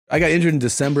I got injured in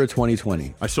December of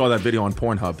 2020. I saw that video on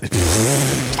Pornhub.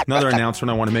 Another announcement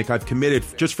I want to make. I've committed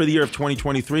just for the year of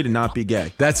 2023 to not be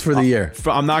gay. That's for the year.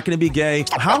 I'm not going to be gay.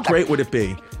 How great would it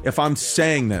be if I'm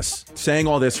saying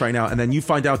all this right now, and then you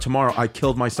find out tomorrow I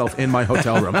killed myself in my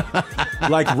hotel room?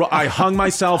 Like, I hung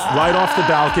myself right off the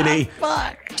balcony.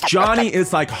 Fuck. Johnny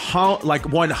is like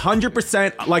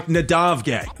 100% like Nadav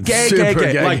gay. Gay.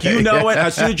 Gay. Like, you know it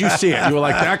as soon as you see it. You were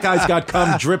like, that guy's got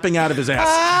cum dripping out of his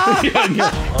ass.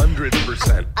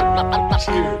 100%.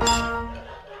 Cheers.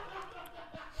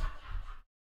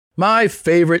 My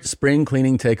favorite spring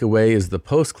cleaning takeaway is the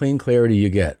post-clean clarity you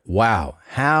get. Wow,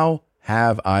 how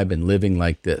have I been living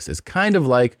like this? It's kind of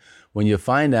like when you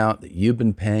find out that you've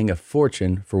been paying a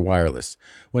fortune for wireless.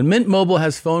 When Mint Mobile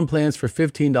has phone plans for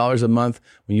 $15 a month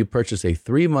when you purchase a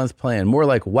 3-month plan, more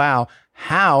like, wow,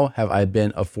 how have I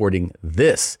been affording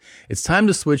this? It's time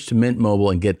to switch to Mint Mobile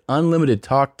and get unlimited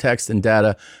talk, text, and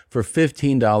data for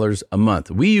 $15 a month.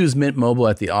 We use Mint Mobile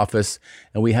at the office,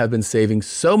 and we have been saving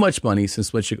so much money since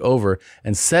switching over,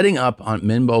 and setting up on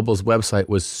Mint Mobile's website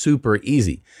was super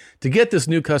easy. To get this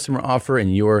new customer offer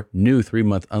and your new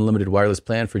 3-month unlimited wireless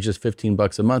plan for just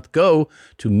 $15 a month, go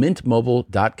to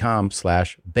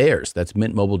mintmobile.com/bears. That's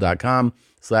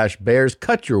mintmobile.com/bears.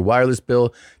 Cut your wireless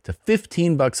bill to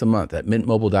 $15 a month at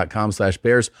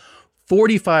mintmobile.com/bears.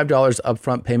 $45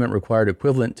 upfront payment required,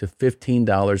 equivalent to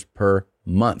 $15 per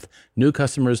month. New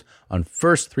customers on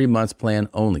first 3 months plan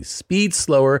only. Speed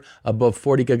slower above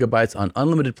 40 gigabytes on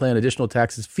unlimited plan. Additional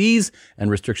taxes, fees, and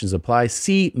restrictions apply.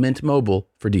 See Mint Mobile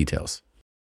for details.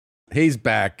 He's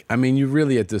back. I mean, you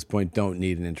really at this point don't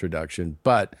need an introduction,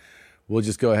 but we'll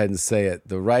just go ahead and say it.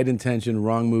 The Right Intention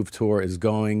Wrong Move Tour is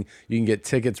going. You can get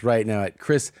tickets right now at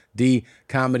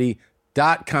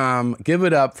chrisdcomedy.com. Give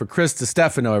it up for Chris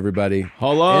Distefano, everybody.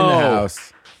 Hello. In the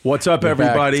house. What's up, You're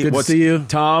everybody? back. It's good to see you.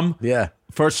 Tom? Yeah.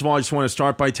 First of all, I just want to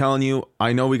start by telling you,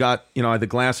 I know we got, the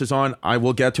glasses on. I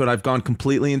will get to it. I've gone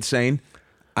completely insane.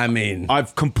 I mean,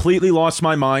 I've completely lost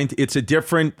my mind. It's a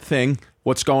different thing.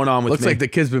 What's going on with looks me? like the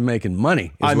kid's been making money.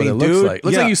 Is I what mean, it looks dude, like.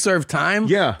 Looks yeah. like you served time.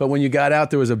 Yeah. But when you got out,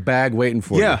 there was a bag waiting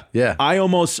for you. Yeah. I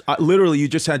literally, you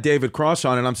just had David Cross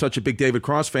on, and I'm such a big David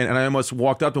Cross fan, and I almost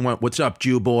walked up and went, "What's up,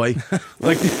 Jew boy?"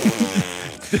 Like,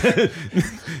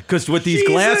 because with these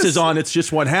glasses on, it's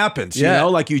just what happens. Yeah. You know,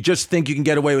 like you just think you can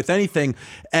get away with anything,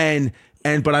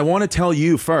 but I want to tell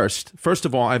you first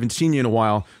of all, I haven't seen you in a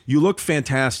while. You look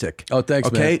fantastic. Oh, thanks,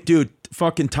 okay, man. dude.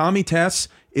 Fucking Tommy Tess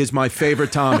is my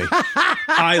favorite Tommy.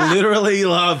 I literally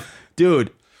love,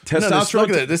 dude. Testosterone.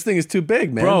 Look at it. This thing is too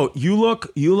big, man. Bro, you look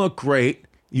great.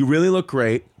 You really look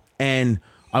great, and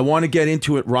I want to get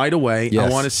into it right away. Yes. I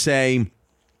want to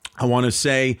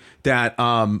say that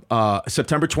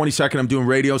September 22nd, I'm doing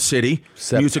Radio City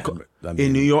musical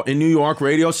in New York,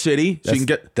 Radio City. So you can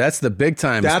get that's the big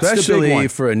time, that's especially the big one.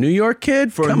 for a New York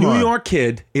kid. For a New York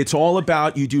kid, it's all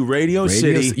about you do Radio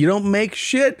City. You don't make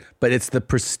shit, but it's the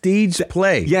prestige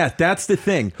play. Yeah, that's the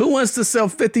thing. Who wants to sell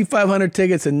 5,500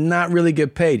 tickets and not really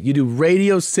get paid? You do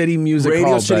Radio City Music Hall.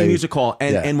 Radio City baby. Music Hall.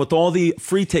 And with all the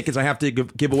free tickets I have to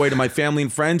give away to my family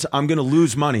and friends, I'm going to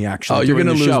lose money, actually. Oh, you're going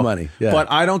to lose money. Yeah.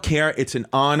 But I don't care. It's an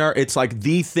honor. It's like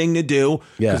the thing to do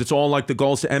because it's all like the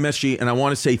goals to MSG. And I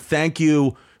want to say thank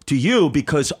you to you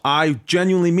because I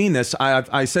genuinely mean this.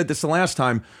 I said this the last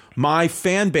time. My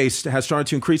fan base has started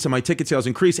to increase and my ticket sales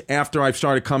increase after I've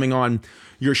started coming on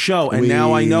your show. And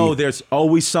now I know there's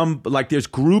always there's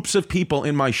groups of people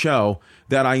in my show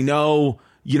that I know,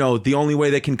 the only way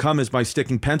they can come is by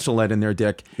sticking pencil lead in their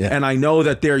dick. Yeah. And I know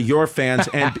that they're your fans.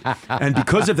 And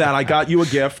because of that, I got you a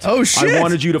gift. Oh, shit. I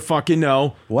wanted you to fucking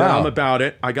know that Wow. I'm about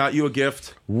it. I got you a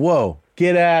gift. Whoa.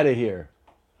 Get out of here.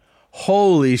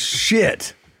 Holy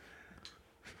shit.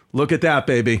 Look at that,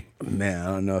 baby. Man, I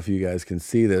don't know if you guys can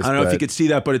see this. I don't know if you could see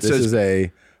that, but it this says... This is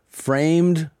a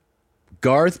framed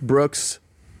Garth Brooks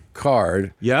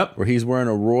card. Yep. Where he's wearing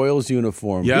a Royals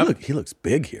uniform. Yep. He looks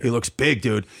big here. He looks big,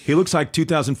 dude. He looks like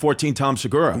 2014 Tom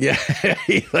Segura. Yeah.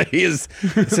 He is.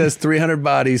 It says 300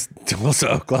 bodies, Tulsa,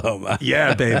 Oklahoma.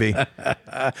 Yeah, baby.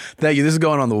 Thank you. This is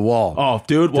going on the wall. Oh,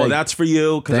 dude. Well, that's for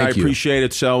you because I appreciate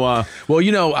it. So, well,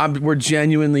 we're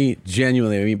genuinely.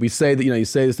 I mean, we say that you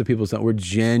say this to people. We're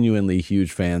genuinely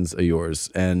huge fans of yours,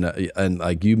 and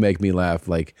like you make me laugh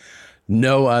like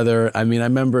no other. I mean, I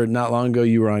remember not long ago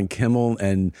you were on Kimmel,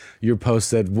 and your post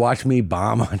said, "Watch me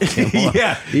bomb on Kimmel."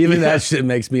 Yeah, even that shit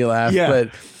makes me laugh. Yeah.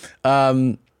 But,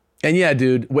 and yeah,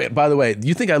 dude. Wait, by the way, do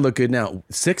you think I look good now?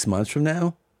 6 months from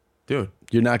now, dude,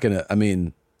 you're not gonna. I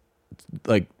mean,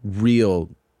 like real,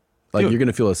 like dude, you're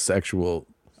gonna feel a sexual.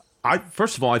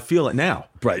 First of all, I feel it now.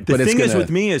 Right. The thing is with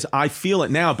me is I feel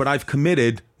it now, but I've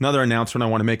committed, another announcement I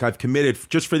want to make, I've committed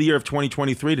just for the year of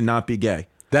 2023 to not be gay.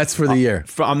 That's for the year.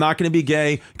 I'm not going to be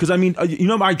gay. Because, I mean,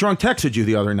 I drunk texted you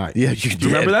the other night. Yeah, you did. Do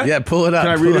you remember that? Yeah, pull it up.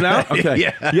 Can I read it out?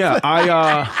 Okay. Yeah.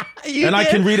 I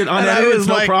can read it unedited,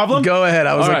 no problem. Go ahead.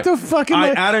 I was like, the fucking...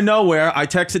 out of nowhere, I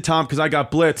texted Tom because I got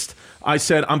blitzed. I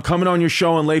said, I'm coming on your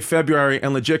show in late February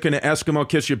and legit going to Eskimo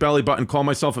kiss your belly button, call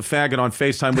myself a faggot on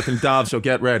FaceTime with Nadav, so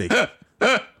get ready.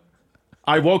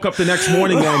 I woke up the next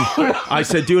morning and I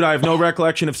said, dude, I have no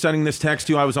recollection of sending this text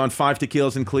to you. I was on 5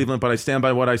 tequilas in Cleveland, but I stand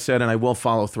by what I said and I will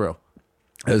follow through.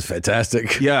 That was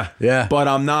fantastic. Yeah. But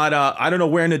I'm not, I don't know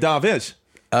where Nadav is.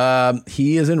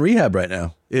 He is in rehab right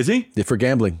now. Is he? Yeah, for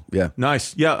gambling. Yeah.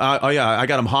 Nice. Yeah. I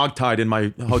got him hogtied in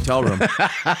my hotel room.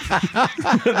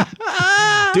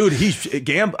 Dude,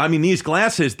 these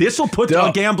glasses, this will put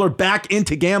a gambler back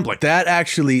into gambling.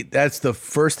 That's the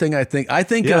first thing I think. I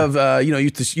think of, you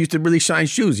used to really shine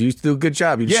shoes. You used to do a good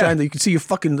job. You can see your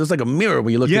fucking, there's like a mirror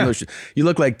when you look in those shoes. You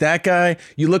look like that guy.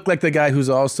 You look like the guy who's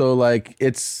also like,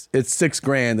 it's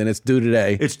 $6,000 and it's due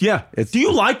today. Do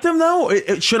you like them though?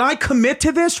 Should I commit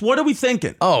to this? What are we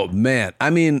thinking? Oh man. I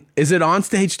mean, is it on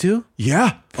stage too?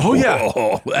 Yeah. Oh yeah.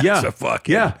 Oh, that's a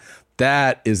fucking... Yeah.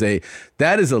 That is a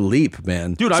leap,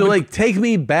 man. Dude, take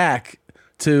me back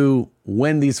to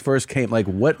when these first came. Like,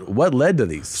 what led to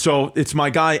these? So it's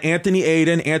my guy, Anthony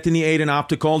Aiden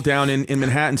Optical down in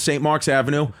Manhattan, St. Mark's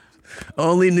Avenue.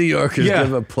 Only New Yorkers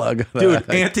give a plug. Dude,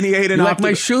 Anthony Aiden. Like,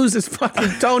 my shoes is fucking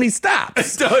Tony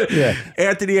Stops. Yeah.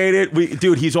 Anthony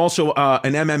Aiden. He's also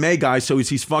an MMA guy, so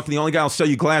he's fucking the only guy who'll sell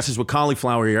you glasses with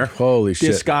cauliflower ear. Holy shit.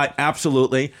 This guy,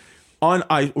 absolutely.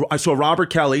 I saw Robert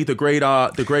Kelly, the great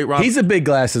Robert. He's a big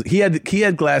glasses. He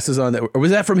had glasses on that. Or was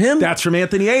that from him? That's from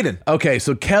Anthony Aiden. Okay,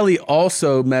 so Kelly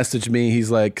also messaged me. He's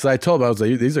like, because I told him, I was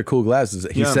like, these are cool glasses.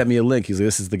 He sent me a link. He's like,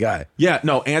 this is the guy. Yeah,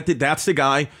 no, Anthony, that's the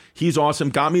guy. He's awesome.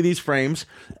 Got me these frames,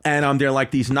 and they're like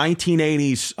these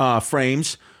 1980s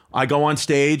frames. I go on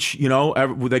stage,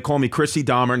 they call me Chrissy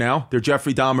Dahmer now. They're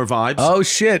Jeffrey Dahmer vibes. Oh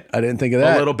shit, I didn't think of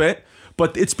that. A little bit.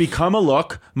 But it's become a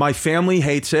look. My family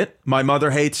hates it. My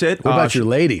mother hates it. What about your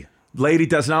lady? Lady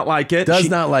does not like it.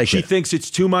 She thinks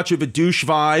it's too much of a douche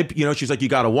vibe. She's like, you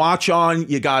got a watch on,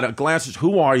 you got glasses.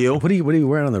 Who are you? What are you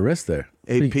wearing on the wrist there?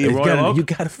 AP Royal Oak. You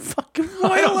got a fucking Royal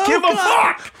Oak. I don't give a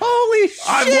fuck. Holy shit.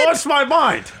 I've lost my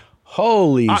mind.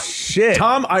 Holy shit.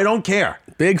 Tom, I don't care.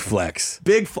 Big flex.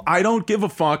 I don't give a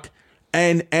fuck.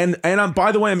 And I'm,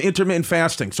 by the way, I'm intermittent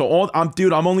fasting. So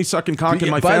I'm only sucking cock in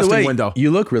my fasting window.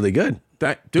 You look really good.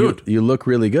 Dude, you look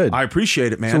really good. I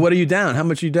appreciate it, man. So what are you down? How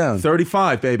much are you down?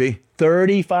 35, baby.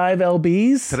 35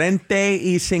 lbs?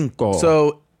 35.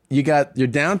 So you're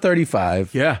down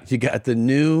 35. Yeah. You got the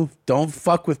new Don't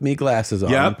Fuck With Me glasses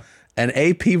on. Yep. An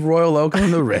AP Royal Oak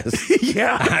on the wrist.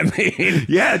 Yeah. I mean,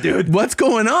 yeah, dude. What's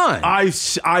going on? I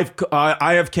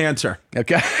have cancer.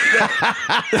 Okay.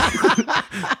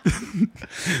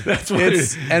 That's what it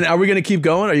is. And are we going to keep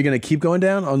going? Are you going to keep going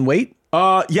down on weight?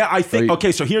 Yeah, I think,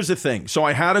 okay, so here's the thing. So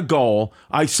I had a goal.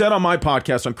 I said on my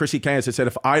podcast on Chrissy Kayas, I said,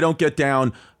 if I don't get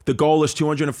down, the goal is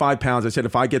 205 pounds. I said,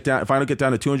 if I don't get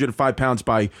down to 205 pounds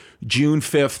by June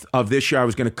 5th of this year, I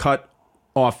was going to cut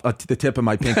off the tip of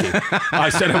my pinky. I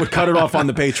said I would cut it off on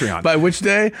the Patreon. By which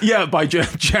day? Yeah, by June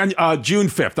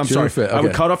 5th. I'm sorry. 5th, okay. I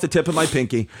would cut off the tip of my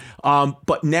pinky.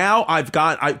 But now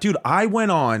I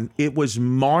went on, it was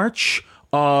March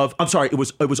of, I'm sorry, it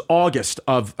was August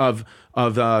of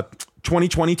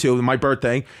 2022, my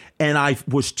birthday, and I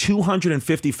was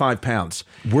 255 pounds.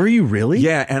 Were you really?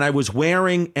 Yeah, and I was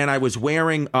wearing,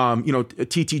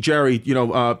 TT Jerry,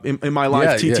 in my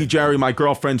life, TT Jerry, my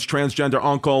girlfriend's transgender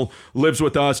uncle, lives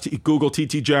with us. Google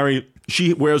TT Jerry.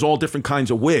 She wears all different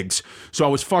kinds of wigs. So I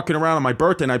was fucking around on my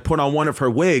birthday, and I put on one of her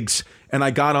wigs, and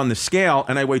I got on the scale,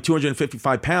 and I weighed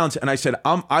 255 pounds, and I said,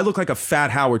 I look like a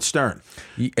fat Howard Stern.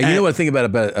 And you know what I think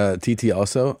about TT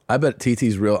also? I bet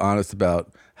TT's real honest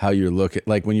about how you're looking.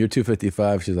 Like when you're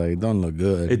 255, she's like, it don't look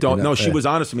good. No, she was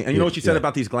honest with me. And you know what she said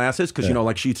about these glasses? Because,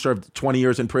 like she served 20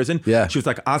 years in prison. Yeah. She was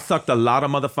like, I sucked a lot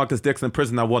of motherfuckers' dicks in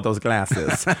prison that wore those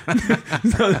glasses.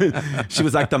 She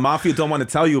was like, the mafia don't want to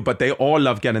tell you, but they all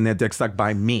love getting their dick sucked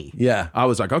by me. Yeah. I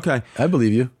was like, okay. I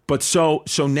believe you. But so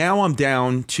now I'm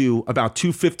down to about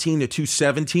 215 to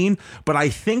 217. But I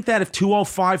think that if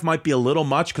 205 might be a little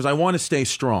much because I want to stay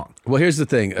strong. Well, here's the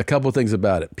thing. A couple things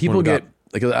about it. People get...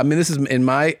 Like, I mean, this is in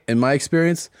my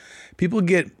experience. People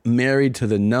get married to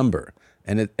the number,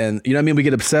 and you know what I mean. We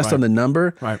get obsessed on the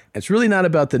number. Right. It's really not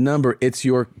about the number. It's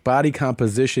your body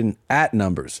composition at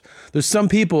numbers. There's some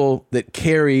people that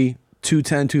carry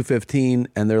 210, 215,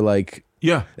 and they're like,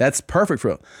 yeah, that's perfect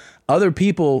for them. Other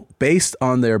people, based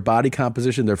on their body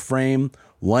composition, their frame,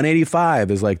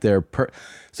 185 is like their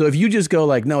so if you just go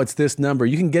like, no, it's this number,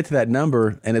 you can get to that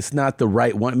number and it's not the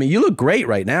right one. I mean, you look great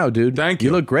right now, dude. Thank you.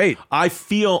 You look great. I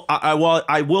feel, well,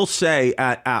 I will say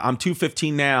I'm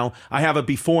 215 now. I have a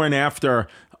before and after.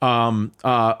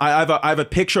 I have a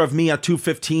picture of me at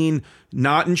 215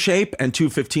 not in shape and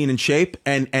 215 in shape,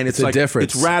 and it's like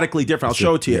difference. It's radically different. I'll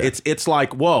show it to you. Yeah. It's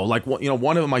like, whoa, like, you know,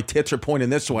 one of my tits are pointing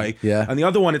this way, yeah, and the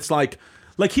other one, it's like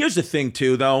here's the thing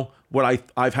too, though. What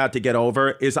I've had to get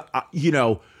over is, you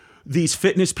know, these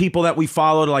fitness people that we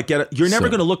follow to like you're never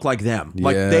going to look like them.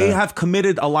 Like they have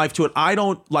committed a life to it. I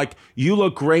don't, like, you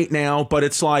look great now, but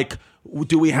it's like,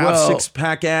 do we have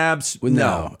 6-pack abs?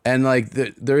 No. And like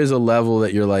there is a level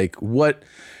that you're like, what?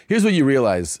 Here's what you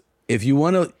realize. If you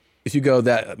go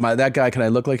that guy, can I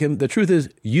look like him? The truth is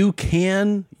you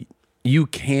can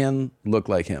look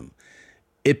like him.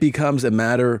 It becomes a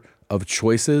matter of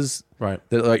choices. Right.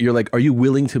 That you're like, are you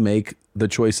willing to make the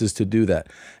choices to do that?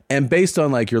 And based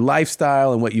on like your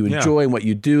lifestyle and what you enjoy and what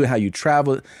you do, how you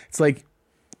travel, it's like,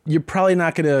 you're probably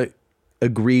not going to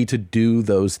agree to do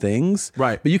those things.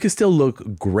 Right. But you can still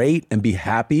look great and be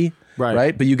happy.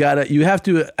 Right. But you have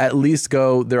to at least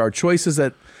go, there are choices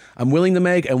that I'm willing to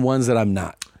make and ones that I'm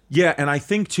not. Yeah. And I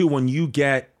think too, when you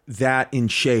get that in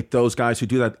shape, those guys who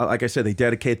do that, like I said, they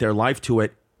dedicate their life to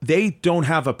it. They don't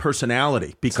have a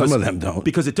personality, because some of them don't.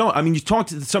 Because it don't. I mean, you talk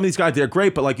to some of these guys; they're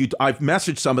great, but like I've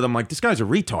messaged some of them, like, this guy's a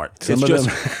retard. Some of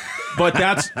them. But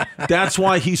that's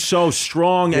why he's so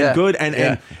strong and good,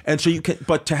 and so you can.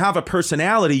 But to have a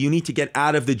personality, you need to get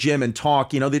out of the gym and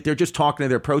talk. You know, they're just talking to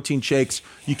their protein shakes.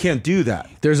 You can't do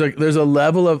that. There's a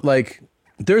level of like.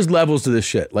 There's levels to this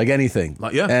shit, like anything.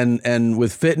 Yeah. And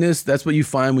with fitness, that's what you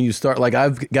find when you start. Like,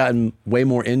 I've gotten way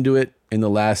more into it in the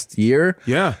last year.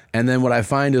 Yeah. And then what I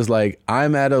find is like,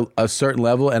 I'm at a certain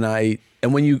level, and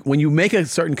when you make a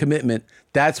certain commitment,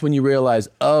 that's when you realize,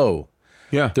 oh,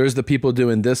 yeah, there's the people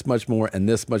doing this much more and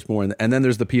this much more, and then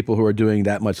there's the people who are doing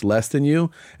that much less than you.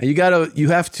 And you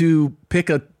have to pick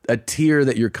a tier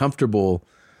that you're comfortable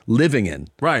living in.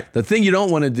 Right. The thing you don't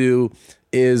want to do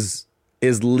is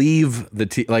leave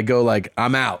like go like,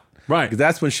 I'm out. Right. Because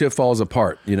that's when shit falls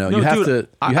apart. You know, you have to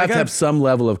have some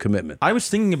level of commitment. I was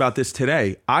thinking about this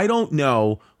today. I don't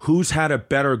know who's had a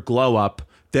better glow up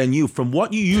than you, from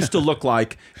what you used to look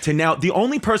like to now. The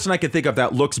only person I can think of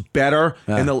that looks better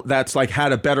and that's like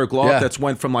had a better glow up, that's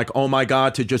went from like, oh my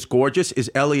God, to just gorgeous, is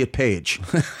Elliot Page.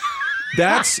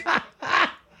 That's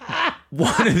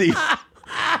one of the,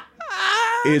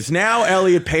 is now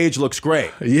Elliot Page looks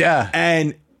great. Yeah.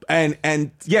 And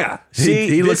yeah, see,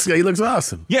 he looks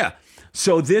awesome. Yeah.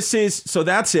 So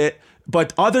that's it.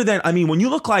 But other than, I mean, when you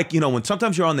look like, you know, when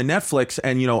sometimes you're on the Netflix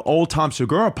and, you know, old Tom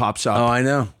Segura pops up. Oh, I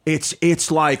know.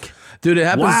 It's like, dude, it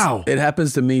happens. Wow. It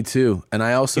happens to me too. And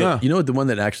I also, you know what, the one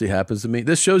that actually happens to me,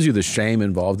 this shows you the shame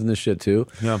involved in this shit too.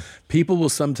 Yeah. People will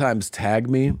sometimes tag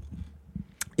me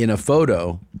in a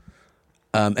photo.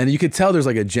 And you could tell there's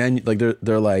like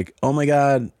they're like, oh my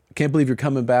God, can't believe you're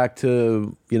coming back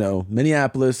to, you know,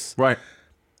 Minneapolis. Right.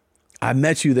 I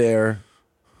met you there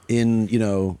in, you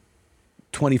know,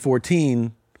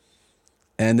 2014,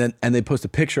 and they post a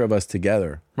picture of us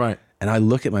together. Right. And I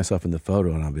look at myself in the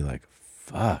photo and I'll be like,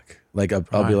 fuck. Like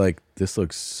I'll be like, this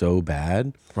looks so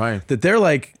bad. Right. That they're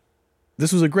like,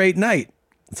 this was a great night.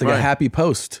 It's like a happy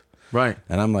post. Right.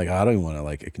 And I'm like, I don't even want to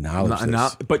like acknowledge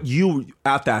this. But you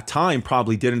at that time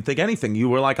probably didn't think anything. You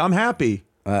were like, I'm happy.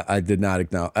 I did not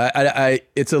acknowledge.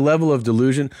 It's a level of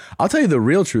delusion. I'll tell you the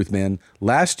real truth, man.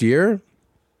 Last year,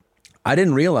 I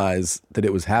didn't realize that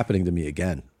it was happening to me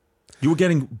again. You were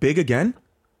getting big again?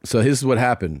 So this is what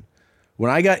happened. When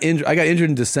I got injured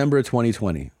in December of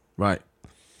 2020. Right.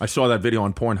 I saw that video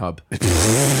on Pornhub.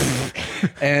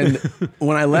 And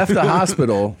when I left the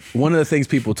hospital, one of the things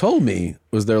people told me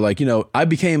was, they're like, you know, I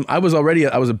was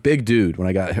a big dude when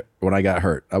I got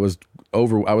hurt. I was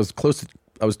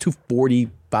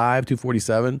 245,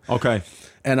 247. Okay.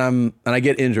 And I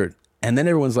get injured. And then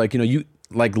everyone's like, you know, you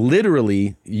like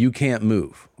literally you can't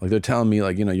move. Like they're telling me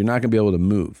like, you know, you're not gonna be able to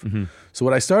move. Mm-hmm. So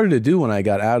what I started to do when I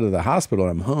got out of the hospital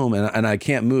and I'm home and I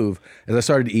can't move is I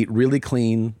started to eat really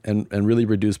clean and really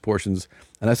reduce portions.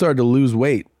 And I started to lose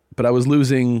weight, but I was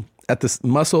losing at the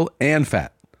muscle and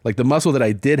fat. Like the muscle that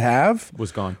I did have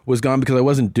was gone because I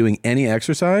wasn't doing any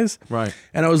exercise. Right.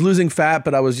 And I was losing fat,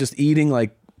 but I was just eating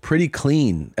like pretty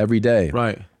clean every day.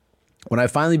 Right. When I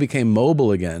finally became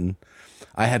mobile again,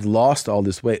 I had lost all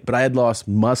this weight, but I had lost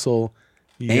muscle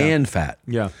and fat.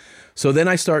 Yeah. So then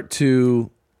I start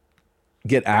to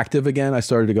get active again. I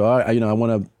started to go, I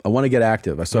want to get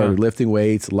active. I started lifting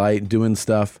weights, light, doing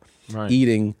stuff,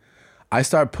 eating. I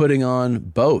start putting on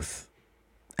both.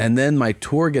 And then my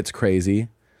tour gets crazy.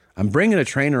 I'm bringing a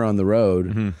trainer on the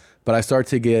road, but I start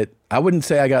to get, I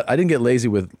didn't get lazy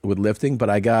with lifting, but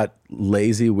I got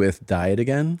lazy with diet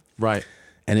again. Right.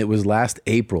 And it was last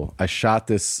April. I shot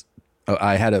this,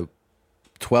 I had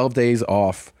 12 days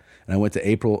off, and I went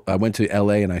to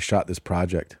LA and I shot this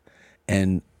project.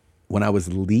 And when I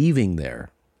was leaving there,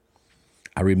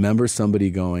 I remember somebody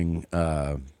going,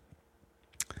 they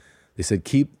said,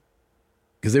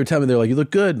 because they were telling me, they're like, you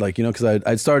look good. Like, you know, because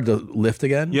I'd started to lift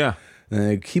again. Yeah. And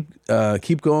they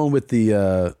keep going with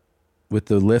the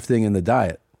lifting and the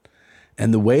diet.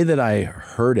 And the way that I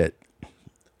heard it,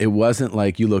 it wasn't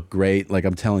like, you look great. Like,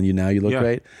 I'm telling you now, you look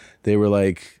great. They were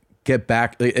like, get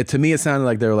back. To me, it sounded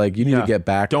like they were like, you need to get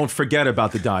back. Don't forget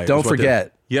about the diet. Don't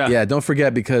forget. Yeah, don't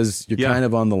forget, because you're kind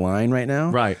of on the line right now.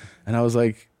 Right. And I was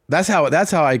like, that's how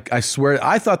I swear,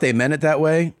 I thought they meant it that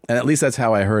way. And at least that's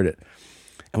how I heard it.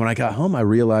 And when I got home, I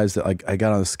realized that, like, I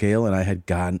got on the scale and I had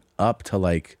gone up to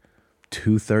like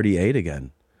 238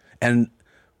 again. And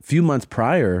a few months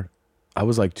prior, I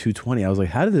was like 220. I was like,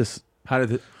 how did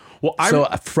it? Well, so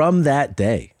from that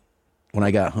day, when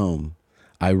I got home,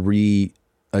 I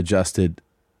readjusted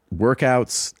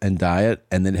workouts and diet,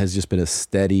 and then it has just been a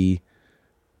steady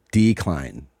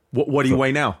decline. What do you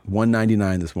weigh now?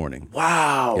 199 this morning.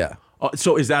 Wow. Yeah.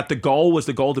 So is that the goal? Was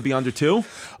the goal to be under 2?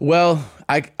 Well,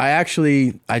 I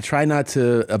try not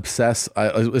to obsess.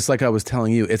 It's like I was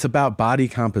telling you, it's about body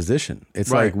composition.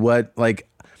 It's right.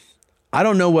 I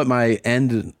don't know what my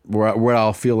end, where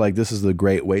I'll feel like this is the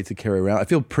great weight to carry around. I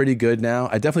feel pretty good now.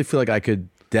 I definitely feel like I could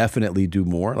definitely do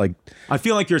more. Like, I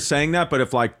feel like you're saying that, but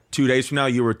if like 2 days from now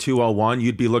you were 201,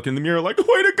 you'd be looking in the mirror like, way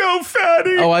to go,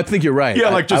 fatty. Oh, I think you're right. Yeah,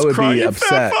 like just I would crying, be upset.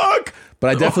 Fat fuck. But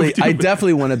I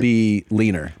definitely want to be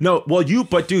leaner. No, well,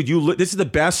 this is the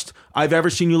best I've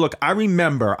ever seen you look. I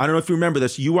remember, I don't know if you remember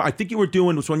this. I think you were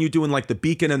doing, was when you were doing like the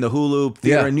Beacon and the Hulu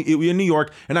theater in New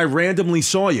York, and I randomly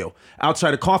saw you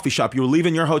outside a coffee shop. You were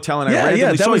leaving your hotel, and I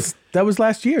randomly saw you. That was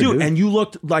last year, dude. And you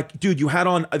looked like, dude, you had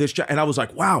on this, and I was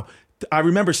like, wow. I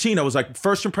remember seeing, I was like,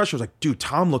 first impression was like, dude,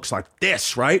 Tom looks like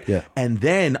this, right? Yeah. And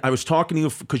then I was talking to you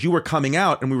because you were coming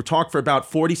out, and we were talking for about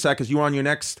 40 seconds. You were on your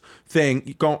next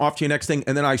thing, going off to your next thing,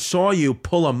 and then I saw you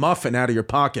pull a muffin out of your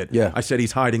pocket. Yeah. I said,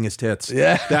 he's hiding his tits.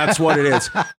 Yeah. That's what it is.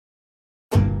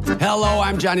 Hello,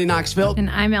 I'm Johnny Knoxville. And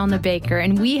I'm Elna Baker,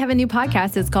 and we have a new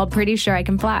podcast. It's called Pretty Sure I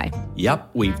Can Fly. Yep,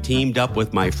 we've teamed up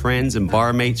with my friends and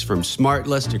barmates from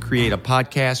Smartless to create a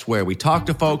podcast where we talk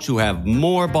to folks who have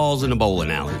more balls in a bowling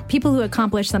alley. People who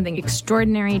accomplish something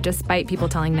extraordinary despite people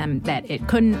telling them that it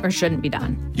couldn't or shouldn't be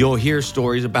done. You'll hear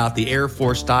stories about the Air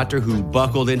Force doctor who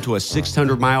buckled into a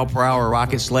 600-mile-per-hour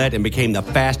rocket sled and became the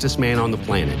fastest man on the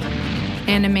planet.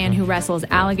 And a man who wrestles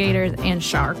alligators and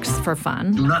sharks for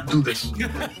fun. Do not do this.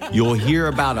 You'll hear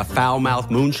about a foul-mouthed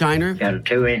moonshiner. Got a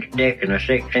 2-inch dick and a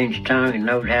 6-inch tongue and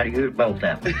knows how to use both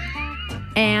of them.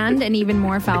 And an even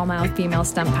more foul-mouthed female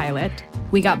stunt pilot.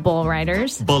 We got bull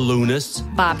riders, balloonists,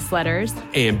 bobsledders,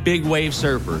 and big wave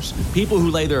surfers. People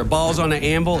who lay their balls on an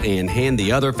anvil and hand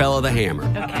the other fella the hammer.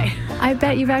 Okay. I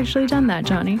bet you've actually done that,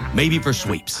 Johnny. Maybe for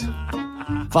sweeps.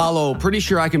 Follow Pretty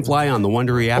Sure I Can Fly on the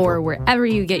Wondery app. Or wherever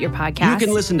you get your podcasts. You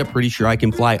can listen to Pretty Sure I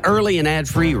Can Fly early and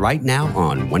ad-free right now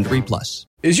on Wondery Plus.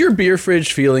 Is your beer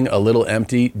fridge feeling a little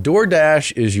empty?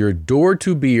 DoorDash is your door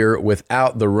to beer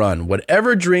without the run.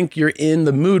 Whatever drink you're in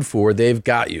the mood for, they've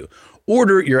got you.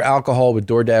 Order your alcohol with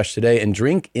DoorDash today and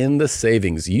drink in the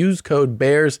savings. Use code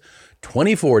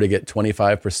BEARS24 to get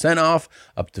 25% off,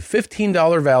 up to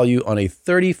 $15 value on a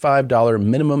 $35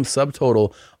 minimum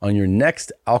subtotal on your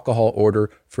next alcohol order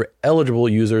for eligible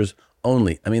users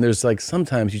only. I mean, there's like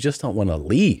sometimes you just don't want to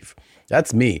leave.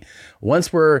 That's me.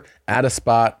 Once we're at a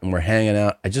spot and we're hanging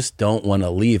out, I just don't want to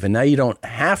leave. And now you don't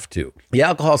have to. The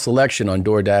alcohol selection on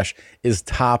DoorDash is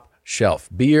top shelf.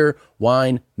 Beer,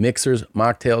 wine, mixers,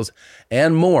 mocktails,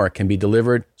 and more can be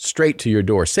delivered straight to your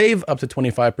door. Save up to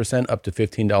 25%, up to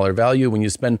 $15 value when you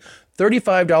spend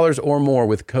 $35 or more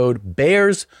with code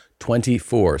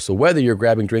BEARS24. So whether you're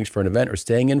grabbing drinks for an event or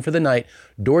staying in for the night,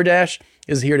 DoorDash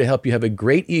is here to help you have a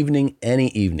great evening any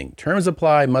evening. Terms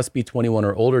apply. Must be 21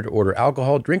 or older to order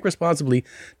alcohol. Drink responsibly.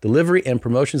 Delivery and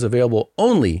promotions available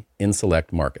only in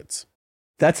select markets.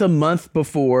 That's 1 month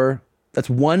before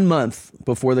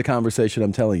the conversation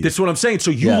I'm telling you. That's what I'm saying.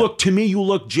 So you look, to me, you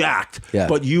look jacked,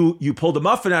 but you pulled a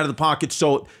muffin out of the pocket.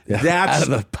 So that's out of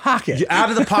the pocket.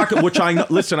 Out of the pocket, which I know.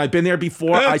 Listen, I've been there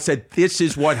before. I said, this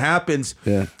is what happens.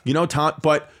 Yeah. You know, Tom,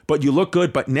 but you look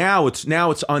good, but now it's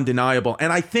undeniable.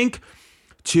 And I think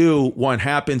too, what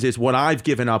happens is what I've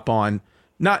given up on,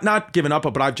 not given up,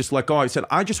 but I've just let go. I said,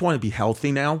 I just want to be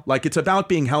healthy now. Like, it's about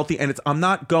being healthy, and I'm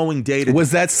not going day to day. Was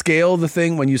that scale the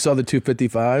thing when you saw the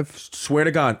 255? Swear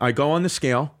to God, I go on the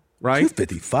scale, right?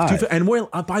 255. And we're,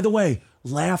 by the way,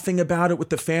 laughing about it with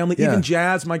the family. Yeah. Even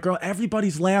Jazz, my girl,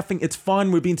 everybody's laughing. It's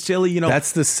fun. We're being silly,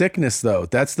 That's the sickness, though.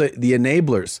 That's the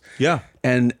enablers. Yeah.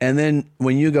 And then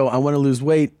when you go, I want to lose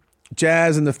weight,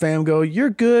 Jazz and the fam go, you're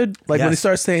good. Like when they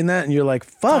start saying that and you're like,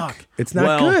 fuck. It's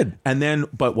not good. And then,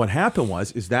 but what happened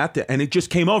is that, and it just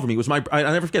came over me. It was I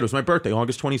never forget, it was my birthday,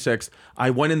 August 26th. I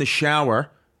went in the shower.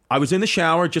 I was in the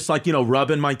shower, just like,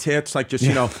 rubbing my tits, like just,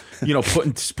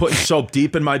 putting soap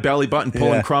deep in my belly button,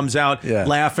 pulling crumbs out,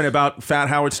 laughing about Fat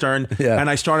Howard Stern. Yeah. And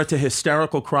I started to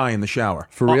hysterical cry in the shower.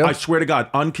 For real? I swear to God,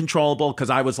 uncontrollable, because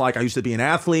I was like, I used to be an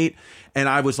athlete, and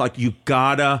I was like, you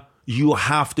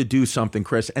have to do something,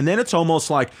 Chris. And then it's almost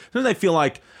like, sometimes I feel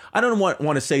like, I don't want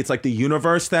to say it's like the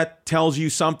universe that tells you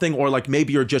something, or like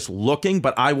maybe you're just looking,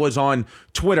 but I was on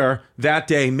Twitter that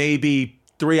day, maybe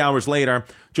 3 hours later,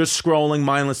 just scrolling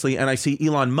mindlessly, and I see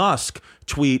Elon Musk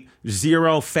tweet,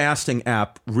 "Zero fasting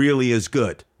app really is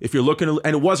good." If you're looking,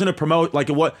 and it wasn't a promote, like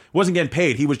it wasn't getting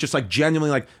paid. He was just like genuinely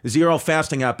like, zero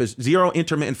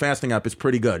intermittent fasting app is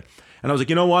pretty good. And I was like,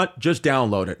 you know what? Just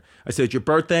download it. I said, it's your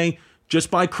birthday.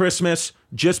 Just by Christmas,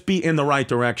 just be in the right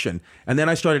direction. And then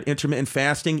I started intermittent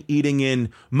fasting, eating in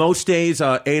most days,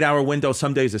 8-hour window,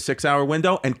 some days a 6-hour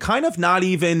window, and kind of not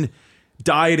even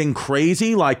dieting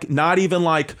crazy, like not even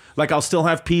like I'll still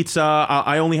have pizza.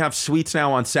 I only have sweets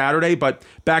now on Saturday, but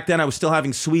back then I was still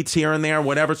having sweets here and there,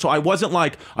 whatever. So I wasn't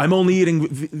like, I'm only eating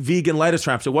vegan lettuce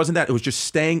wraps. It wasn't that. It was just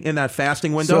staying in that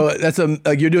fasting window. So that's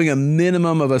you're doing a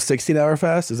minimum of a 16-hour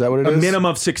fast? Is that what it is? A minimum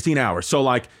of 16 hours. So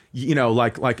like,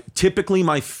 like typically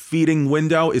my feeding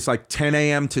window is like 10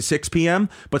 a.m. to 6 p.m.,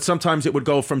 but sometimes it would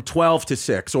go from 12 to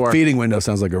 6. Or feeding window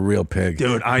sounds like a real pig.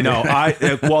 Dude, I know.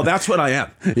 Well, that's what I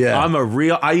am. Yeah.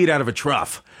 I eat out of a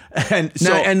trough. And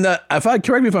so,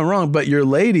 correct me if I'm wrong, but your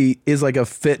lady is like a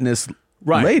fitness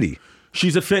lady.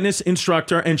 She's a fitness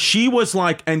instructor, and she was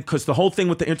like, and because the whole thing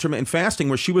with the intermittent fasting,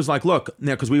 where she was like, look,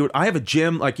 now because I have a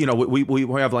gym, like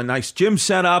we have a nice gym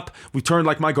set up. We turned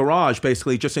like my garage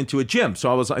basically just into a gym.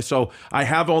 So I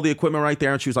have all the equipment right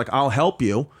there, and she was like, I'll help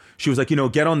you. She was like,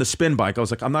 get on the spin bike. I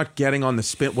was like, I'm not getting on the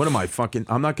spin. What am I fucking?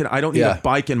 I don't need a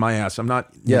bike in my ass. I'm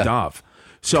not Nadav.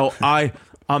 So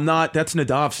I'm not. That's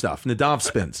Nadav stuff. Nadav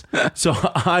spins.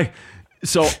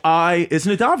 Is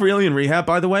Nadav really in rehab,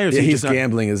 by the way? Or is he's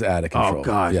gambling is out of control. Oh,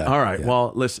 God. Yeah, all right. Yeah.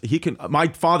 Well, listen, my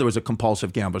father was a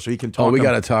compulsive gambler, so he can talk. Oh, we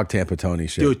got to talk Tampa Tony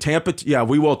shit. Dude,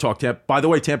 we will talk Tampa. By the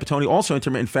way, Tampa Tony also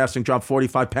intermittent fasting, dropped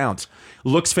 45 pounds.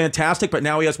 Looks fantastic, but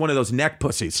now he has one of those neck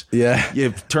pussies. Yeah.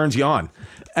 It turns you on.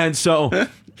 And so,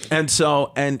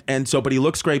 but he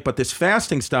looks great. But this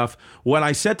fasting stuff, what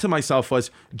I said to myself was,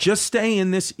 just stay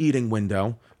in this eating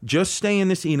window. Just stay in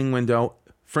this eating window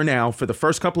for now, for the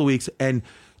first couple of weeks, and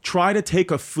try to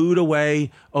take a food away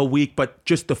a week. But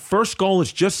just the first goal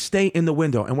is just stay in the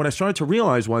window. And what I started to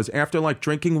realize was, after like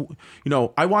drinking,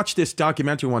 I watched this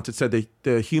documentary once that said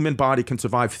the human body can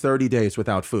survive 30 days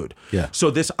without food. Yeah.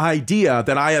 So this idea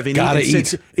that I have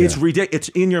it's ridiculous. It's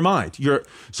in your mind. Know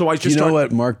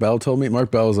what Mark Bell told me?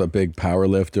 Mark Bell is a big power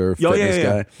lifter, fitness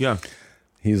guy. Yeah.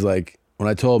 He's like, when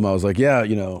I told him, I was like,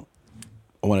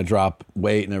 I want to drop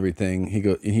weight and everything.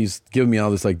 He's giving me all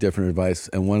this like different advice.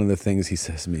 And one of the things he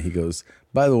says to me, he goes,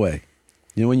 by the way,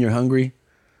 when you're hungry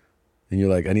and you're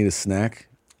like, I need a snack.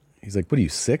 He's like, what are you,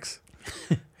 6?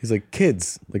 He's like,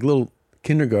 kids, like little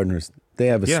kindergartners, they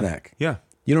have a snack. Yeah.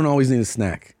 You don't always need a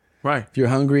snack. Right. If you're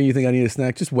hungry and you think I need a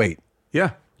snack, just wait.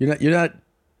 Yeah. You're not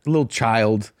a little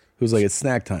child who's like, it's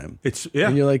snack time.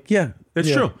 And you're like, it's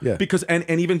true. Yeah. Because and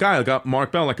even I got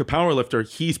Mark Bell, like a power lifter,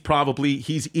 he's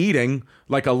eating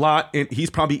like a lot, and he's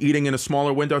probably eating in a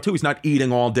smaller window too. He's not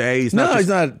eating all day. He's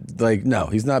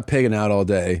not pigging out all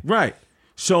day. Right.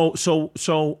 So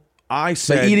I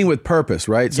said, like eating with purpose,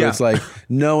 right? So it's like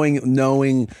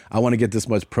knowing I want to get this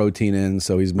much protein in,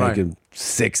 so he's making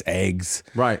 6 eggs.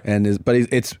 Right. But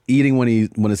it's eating when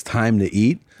it's time to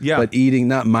eat. Yeah. But eating,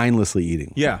 not mindlessly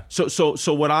eating. Yeah.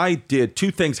 So what I did, 2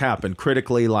 things happened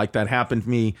critically, like that happened to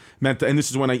me. And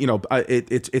this is when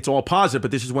it's all positive,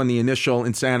 but this is when the initial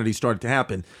insanity started to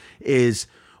happen. Is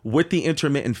with the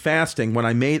intermittent fasting, when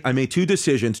I made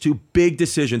 2 big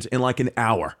decisions in like an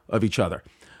hour of each other.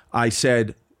 I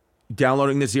said,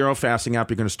 downloading the Zero Fasting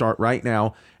app, you're going to start right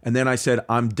now. And then I said,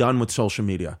 I'm done with social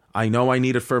media. I know I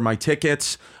need it for my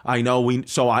tickets. I know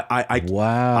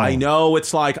I know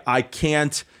it's like I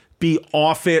can't be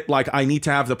off it. Like I need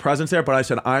to have the presence there. But I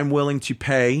said, I'm willing to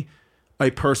pay a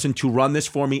person to run this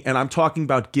for me. And I'm talking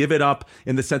about give it up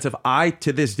in the sense of I,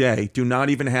 to this day, do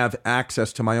not even have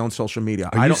access to my own social media.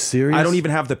 Are you serious? I don't even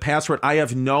have the password. I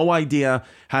have no idea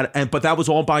how to, but that was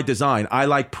all by design. I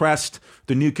like pressed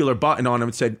the nuclear button on him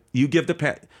and said, you give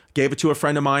the Gave it to a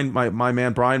friend of mine, my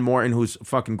man Brian Morton, who's a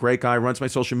fucking great guy, runs my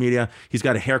social media. He's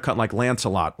got a haircut like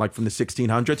Lancelot, like from the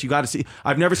 1600s. You got to see.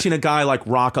 I've never seen a guy like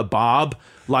rock a bob.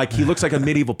 Like he looks like a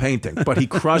medieval painting, but he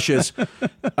crushes.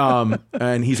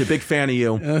 And he's a big fan of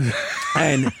you.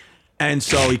 And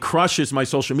so he crushes my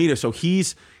social media. So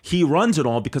he runs it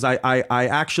all because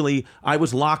I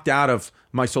was locked out of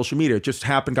my social media. It just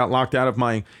happened, got locked out of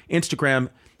my Instagram,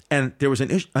 and there was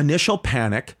an initial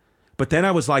panic. But then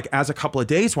I was like, as a couple of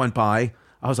days went by,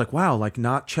 I was like, wow, like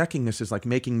not checking this is like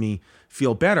making me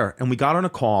feel better. And we got on a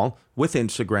call with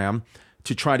Instagram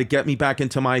to try to get me back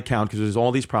into my account because there's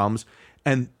all these problems.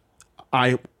 And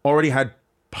I already had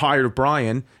hired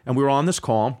Brian, and we were on this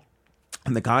call.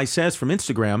 And the guy says from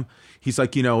Instagram, he's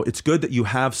like, it's good that you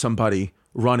have somebody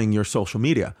running your social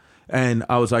media. And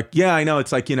I was like, yeah, I know.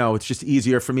 It's like, it's just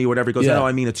easier for me, whatever. He goes, no,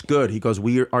 I mean, it's good. He goes,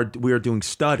 we are doing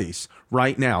studies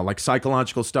right now, like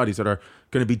psychological studies that are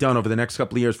going to be done over the next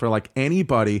couple of years for like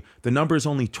anybody. The number is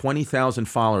only 20,000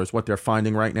 followers, what they're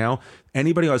finding right now.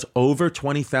 Anybody who has over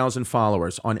 20,000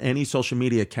 followers on any social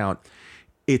media account,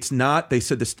 it's not, they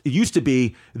said this, it used to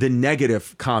be the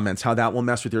negative comments, how that will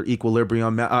mess with your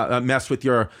equilibrium, mess with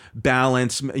your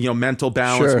balance, mental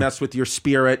balance, mess with your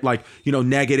spirit, like,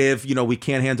 negative, we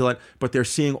can't handle it. But they're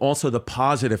seeing also the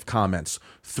positive comments,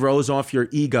 throws off your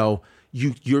ego.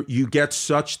 You get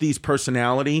such these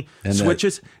personality and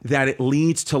switches that it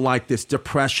leads to like this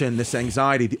depression, this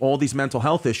anxiety, all these mental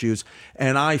health issues.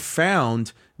 And I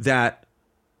found that,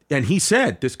 and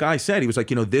this guy said, he was like,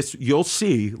 this, you'll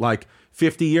see like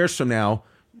 50 years from now,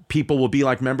 people will be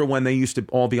like, remember when they used to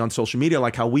all be on social media,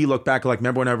 like how we look back, like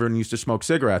remember when everyone used to smoke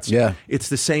cigarettes? Yeah. It's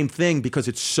the same thing because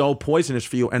it's so poisonous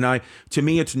for you. And to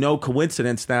me, it's no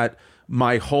coincidence that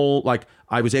my whole, like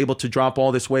I was able to drop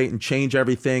all this weight and change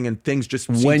everything and things just.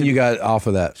 When you got off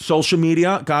of that? Social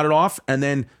media, got it off. And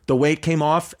then the weight came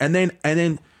off. And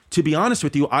then to be honest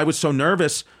with you, I was so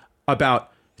nervous about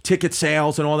ticket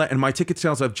sales and all that. And my ticket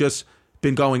sales have just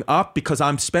been going up because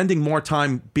I'm spending more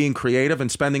time being creative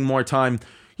and spending more time,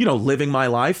 living my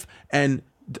life. And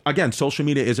again, social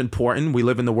media is important. We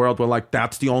live in the world where like,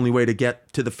 that's the only way to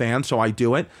get to the fans. So I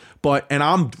do it. And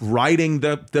I'm writing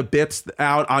the bits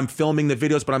out. I'm filming the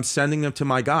videos, but I'm sending them to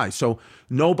my guys. So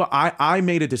I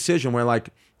made a decision where like,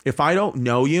 if I don't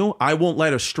know you, I won't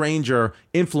let a stranger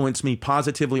influence me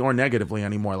positively or negatively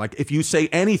anymore. Like if you say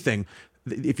anything,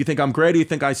 if you think I'm great or you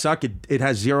think I suck, it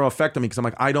has zero effect on me because I'm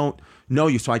like, I don't know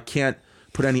you, so I can't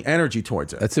put any energy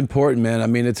towards it. That's important, man. I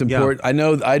mean, it's important. Yeah.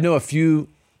 I know a few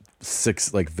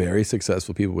very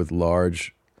successful people with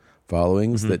large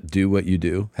followings that do what you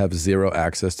do, have zero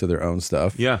access to their own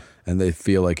stuff. Yeah. And they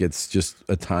feel like it's just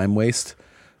a time waste.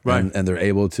 Right. And they're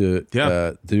able to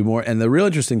do more. And the real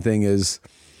interesting thing is,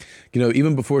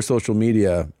 even before social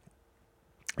media,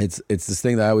 it's this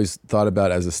thing that I always thought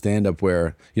about as a stand-up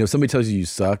where, if somebody tells you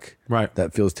suck, right,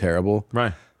 that feels terrible.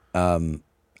 Right.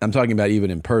 I'm talking about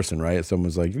even in person, right? If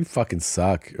someone's like, you fucking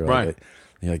suck. Or right. Like,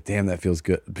 you're like, damn, that feels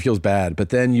good. It feels bad. But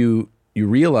then you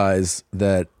realize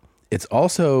that it's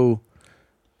also,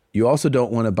 you also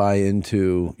don't want to buy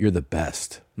into you're the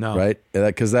best. No. Right?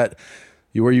 Because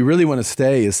where you really want to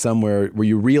stay is somewhere where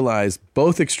you realize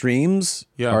both extremes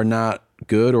are not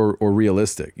good or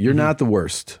realistic. You're not the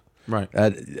worst. Right.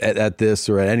 At this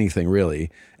or at anything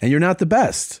really, and you're not the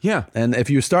best. Yeah. And if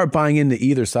you start buying into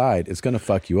either side, it's going to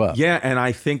fuck you up. Yeah, and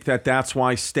I think that's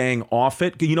why staying off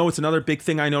it. It's another big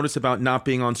thing I noticed about not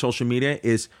being on social media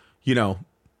is,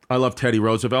 I love Teddy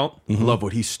Roosevelt. I love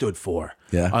what he stood for.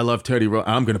 Yeah. I love Teddy.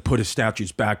 I'm going to put his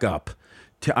statues back up.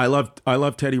 I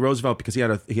love Teddy Roosevelt because he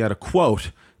had a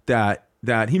quote that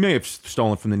he may have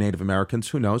stolen from the Native Americans.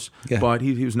 Who knows? Yeah. But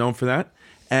he was known for that.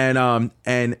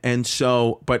 And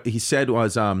so, but he said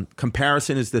was,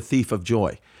 comparison is the thief of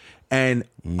joy. And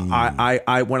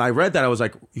I when I read that, I was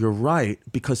like, you're right.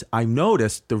 Because I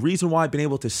noticed the reason why I've been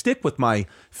able to stick with my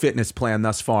fitness plan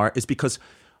thus far is because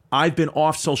I've been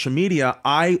off social media.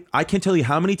 I can't tell you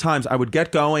how many times I would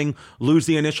get going, lose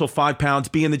the initial 5 pounds,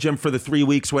 be in the gym for the 3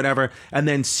 weeks, whatever, and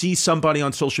then see somebody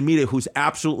on social media who's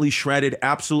absolutely shredded,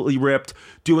 absolutely ripped,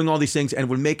 doing all these things, and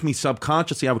would make me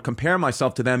subconsciously, I would compare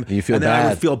myself to them. And you feel and then bad. I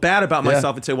would feel bad about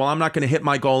myself and say, well, I'm not going to hit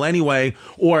my goal anyway.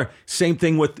 Or same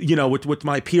thing with, with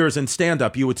my peers in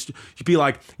stand-up. You'd be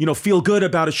like, feel good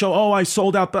about a show. Oh, I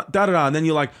sold out, da-da-da. And then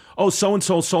you're like, oh,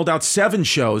 so-and-so sold out 7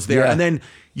 shows there. Yeah. And then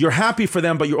you're happy for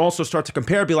them, but you also start to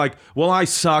compare, be like, well, I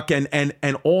suck,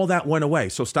 and all that went away.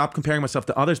 So stop comparing myself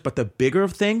to others. But the bigger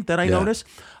thing that I noticed,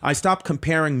 I stopped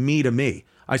comparing me to me.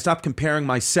 I stopped comparing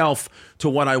myself to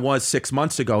what I was 6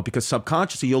 months ago, because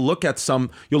subconsciously you'll look at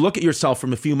yourself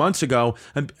from a few months ago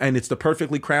and it's the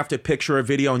perfectly crafted picture or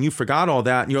video and you forgot all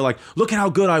that and you're like, look at how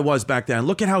good I was back then.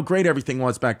 Look at how great everything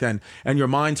was back then. And your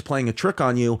mind's playing a trick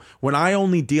on you. When I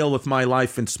only deal with my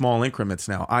life in small increments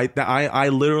now, I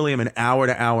literally am an hour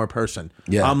to hour person.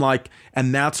 Yeah. I'm like,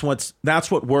 and that's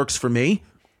what works for me.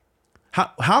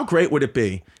 How great would it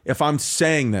be if I'm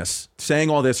saying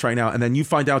all this right now, and then you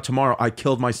find out tomorrow I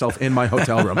killed myself in my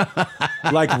hotel room?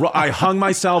 Like, I hung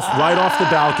myself right off the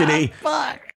balcony.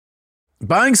 Fuck.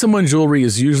 Buying someone jewelry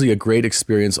is usually a great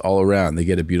experience all around. They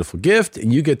get a beautiful gift,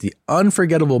 and you get the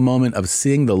unforgettable moment of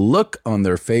seeing the look on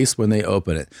their face when they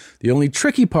open it. The only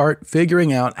tricky part,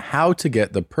 figuring out how to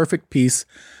get the perfect piece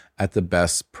at the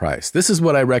best price. This is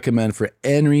what I recommend for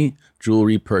any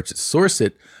jewelry purchase. Source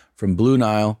it from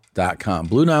BlueNile.com.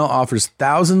 Blue Nile offers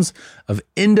thousands of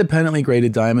independently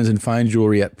graded diamonds and fine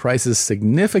jewelry at prices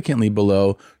significantly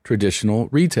below traditional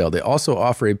retail. They also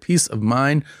offer a peace of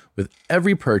mind with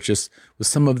every purchase with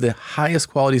some of the highest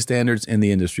quality standards in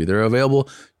the industry. They're available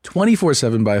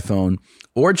 24/7 by phone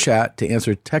or chat to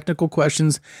answer technical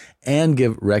questions and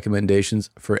give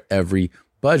recommendations for every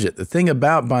budget. The thing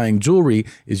about buying jewelry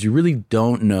is you really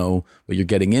don't know what you're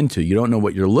getting into. You don't know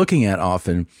what you're looking at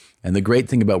often. And the great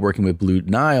thing about working with Blue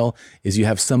Nile is you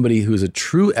have somebody who's a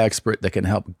true expert that can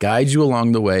help guide you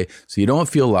along the way so you don't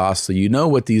feel lost, so you know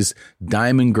what these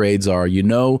diamond grades are. You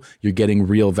know you're getting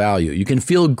real value. You can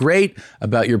feel great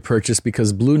about your purchase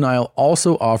because Blue Nile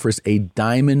also offers a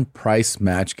diamond price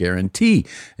match guarantee.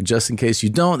 And just in case you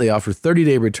don't, they offer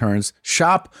 30-day returns.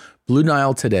 Shop Blue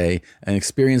Nile today and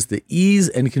experience the ease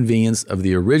and convenience of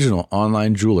the original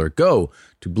online jeweler. Go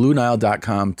to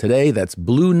BlueNile.com today. That's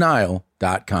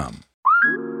BlueNile.com.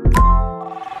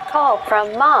 Call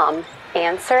from mom.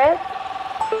 Answer it.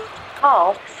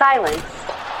 Call silence.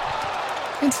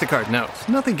 Instacart knows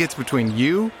nothing gets between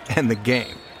you and the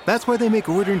game. That's why they make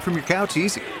ordering from your couch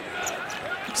easy.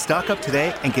 Stock up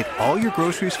today and get all your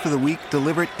groceries for the week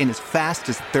delivered in as fast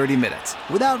as 30 minutes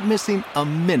without missing a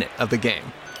minute of the game.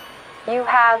 You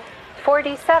have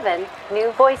 47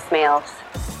 new voicemails.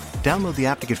 Download the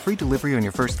app to get free delivery on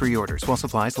your first 3 orders while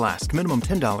supplies last. Minimum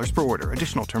 $10 per order.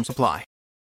 Additional terms apply.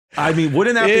 I mean,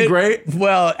 wouldn't that be great?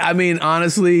 Well, I mean,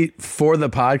 honestly, for the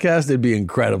podcast, it'd be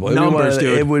incredible. Dude.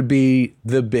 It would be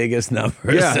the biggest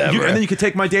numbers ever. And then you could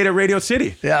take my date at Radio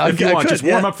City. Yeah, if you want. Just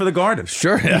warm up for the garden.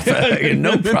 Sure.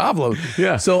 No problem.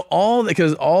 Yeah. So all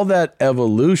that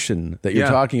evolution that you're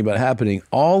talking about happening,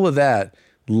 all of that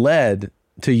led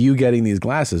to you getting these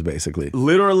glasses, basically.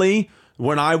 Literally,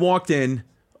 when I walked in,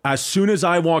 as soon as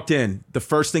I walked in, the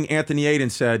first thing Anthony Aiden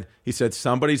said, he said,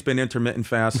 somebody's been intermittent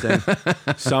fasting.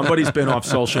 Somebody's been off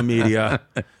social media.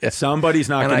 Somebody's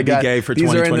not going to be gay for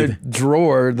 2020. These are in the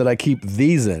drawer that I keep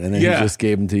these in, and then he just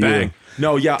gave them to you.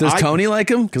 No, yeah. Does Tony like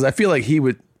them? Because I feel like he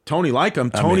would. Tony like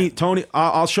them. Tony,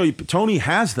 I'll show you. Tony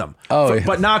has them.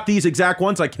 But not these exact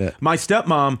ones. Like my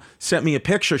stepmom sent me a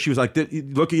picture. She was like,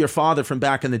 look at your father from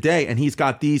back in the day. And he's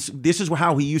got these. This is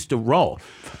how he used to roll.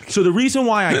 So the reason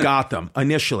why I got them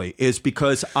initially is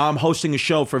because I'm hosting a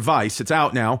show for Vice. It's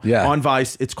out now on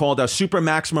Vice. It's called a Super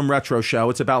Maximum Retro Show.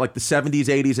 It's about like the 70s,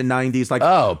 80s, and 90s. Like,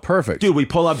 oh, perfect. Dude, we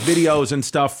pull up videos and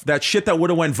stuff. That shit that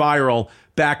would have went viral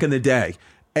back in the day.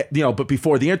 But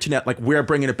before the internet, like we're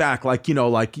bringing it back, like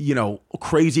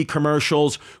crazy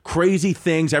commercials, crazy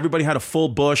things. Everybody had a full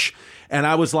bush, and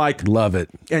I was like, love it.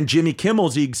 And Jimmy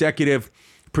Kimmel's the executive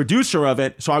producer of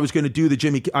it, so I was going to do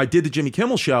I did the Jimmy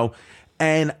Kimmel show.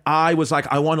 And I was like,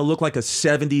 I want to look like a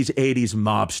 70s, 80s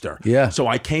mobster. Yeah. So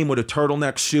I came with a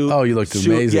turtleneck suit. Oh, you looked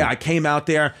amazing. Yeah, I came out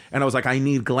there and I was like, I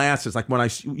need glasses. Like when I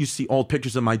used to see old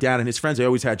pictures of my dad and his friends, they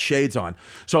always had shades on.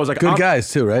 So I was like, good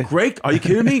guys too, right? Great. Are you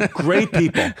kidding me? Great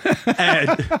people.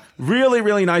 And really,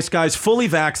 really nice guys, fully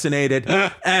vaccinated.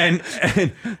 And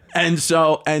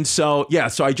so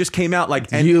I just came out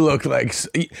like. And you look like,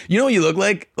 you know what you look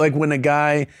like? Like when a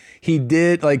guy, he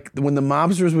did, like when the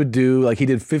mobsters would do, like he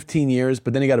did 15 years,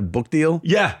 but then he got a book deal.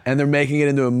 Yeah. And they're making it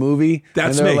into a movie.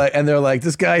 That's and me. They're like,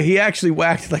 this guy, he actually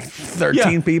whacked like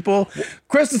 13 people.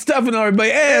 Chris Distefano,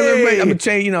 everybody, everybody, I'm a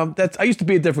chain, I used to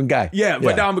be a different guy. Yeah,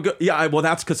 but now I'm a good, well,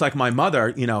 that's because like my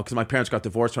mother, because my parents got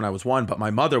divorced when I was 1, but my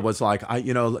mother was like,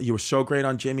 you were so great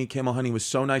on Jimmy Kimmel, honey. It was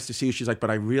so nice to see you. She's like, but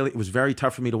it was very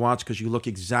tough for me to watch because you look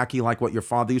exactly like what your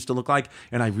father used to look like.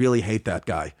 And I really hate that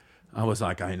guy. I was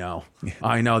like, I know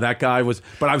that guy was,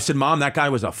 but I said, Mom, that guy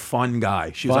was a fun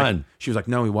guy. She was like,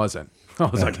 no, he wasn't. I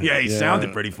was like, yeah, he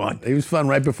sounded pretty fun. He was fun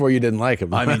right before you didn't like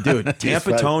him. I mean, dude,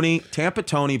 Tampa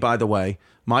Tony, by the way,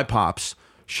 my pops,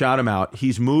 Shout him out.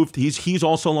 He's moved. He's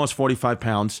also lost 45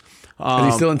 pounds. And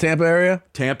he's still in Tampa area?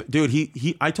 Tampa, dude.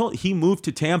 He moved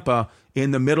to Tampa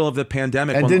in the middle of the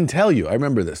pandemic. And didn't tell you. I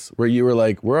remember this, where you were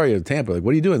like, "Where are you in Tampa?" Like,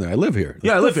 "What are you doing there?" "I live here."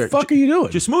 Yeah, I live here. What the fuck are you doing?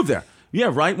 Just moved there. Yeah,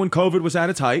 right when COVID was at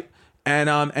its height. And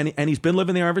he's been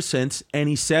living there ever since. And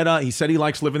he said he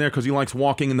likes living there because he likes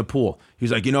walking in the pool.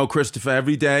 He's like, Christopher,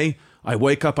 every day I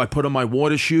wake up, I put on my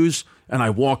water shoes, and I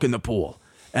walk in the pool.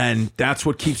 And that's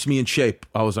what keeps me in shape.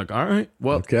 I was like, all right,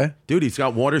 well, okay, dude, he's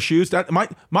got water shoes. That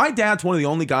my dad's one of the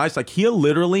only guys, like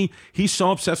he's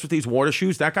so obsessed with these water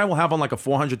shoes. That guy will have on like a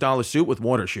 $400 suit with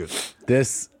water shoes.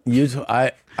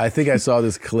 I think I saw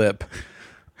this clip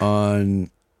on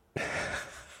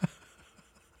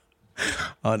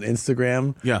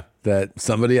Instagram. Yeah. That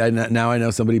somebody I know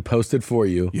somebody posted for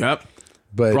you. Yep.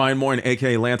 But Brian Moore,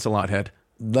 aka Lancelot Head.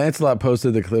 Lancelot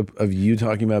posted the clip of you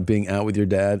talking about being out with your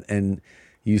dad, and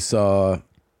you saw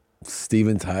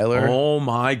Steven Tyler. Oh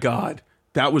my God.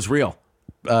 That was real.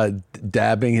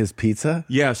 Dabbing his pizza?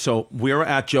 Yeah, so we were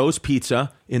at Joe's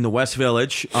Pizza in the West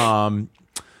Village.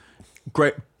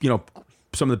 Great, some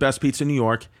of the best pizza in New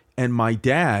York. And my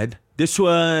dad,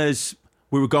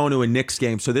 we were going to a Knicks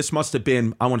game. So this must have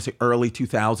been, I want to say early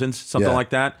 2000s, something like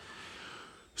that.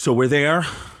 So we're there,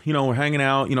 we're hanging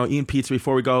out, eating pizza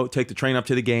before we go take the train up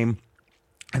to the game.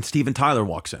 And Steven Tyler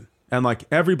walks in. And like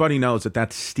everybody knows that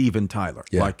that's Steven Tyler.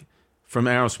 Yeah. Like from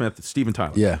Aerosmith, it's Steven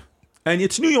Tyler. Yeah. And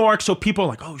it's New York, so people are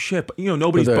like, oh shit, but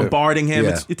nobody's bombarding him.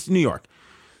 Yeah. It's New York.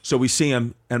 So we see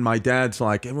him, and my dad's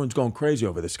like, everyone's going crazy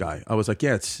over this guy. I was like,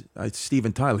 yeah, it's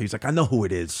Steven Tyler. He's like, I know who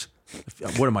it is.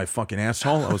 What am I, fucking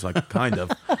asshole? I was like, kind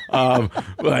of.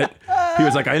 But he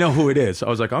was like, I know who it is. I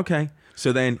was like, okay.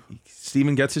 So then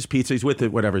Steven gets his pizza. He's with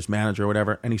his manager or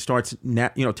whatever, and he starts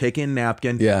taking a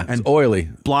napkin. Yeah, and it's oily.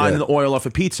 Blinding the oil off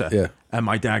a pizza. Yeah. And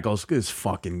my dad goes, this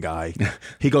fucking guy.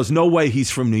 He goes, no way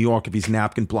he's from New York if he's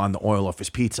napkin blonde the oil off his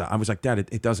pizza. I was like, Dad,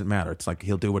 it doesn't matter. It's like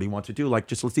he'll do what he wants to do. Like,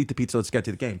 just let's eat the pizza. Let's get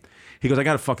to the game. He goes, I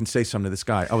got to fucking say something to this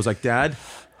guy. I was like, Dad,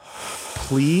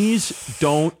 please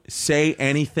don't say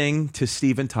anything to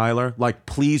Steven Tyler. Like,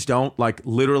 please don't. Like,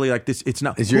 literally, like this. It's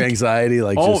not. Is your anxiety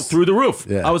like through the roof?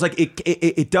 Yeah. I was like,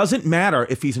 it doesn't matter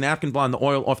if he's napkin blonde the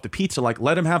oil off the pizza. Like,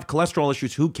 let him have cholesterol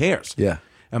issues. Who cares? Yeah.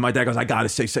 And my dad goes, I got to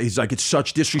say, he's like, it's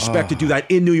such disrespect to do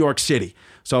that in New York City.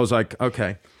 So I was like,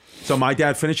 okay. So my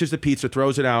dad finishes the pizza,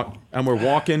 throws it out, and we're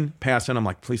walking past, and I'm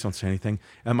like, please don't say anything.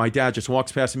 And my dad just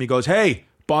walks past him. He goes, hey,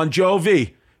 Bon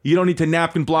Jovi, you don't need to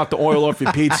napkin blot the oil off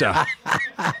your pizza.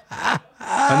 And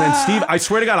then Steve, I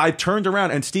swear to God, I turned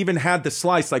around, and Steven had the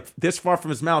slice like this far from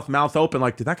his mouth open.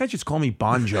 Like, did that guy just call me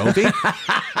Bon Jovi?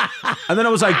 And then I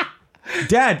was like,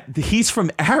 Dad, he's from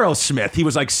Aerosmith. He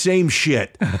was like, same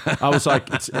shit. I was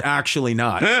like, it's actually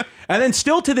not. And then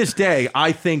still to this day,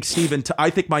 I think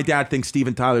my dad thinks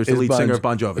Steven Tyler is the lead singer of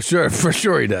Bon Jovi. Sure, for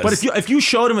sure he does. But if you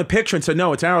showed him a picture and said,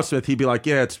 no, it's Aerosmith, he'd be like,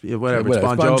 yeah, it's whatever. It's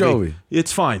Bon Jovi.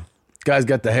 It's fine. Guy's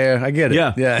got the hair. I get it.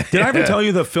 Yeah. Yeah. Did I ever tell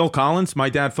you the my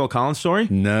dad Phil Collins story?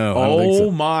 No. I don't think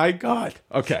so. My God.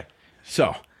 Okay.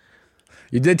 So.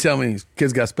 You did tell me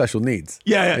kids got special needs.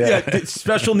 Yeah.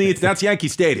 Special needs. That's Yankee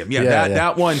Stadium.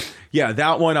 That one. Yeah,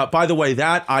 that one. By the way,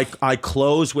 that I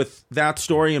close with that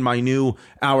story in my new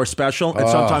hour special. And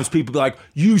sometimes people be like,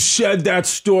 you said that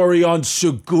story on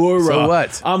Segura. So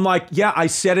what? I'm like, yeah, I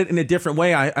said it in a different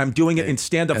way. I'm doing it in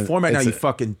stand-up format now, you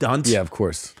fucking dunce. Yeah, of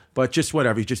course. But just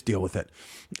whatever, you just deal with it.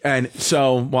 And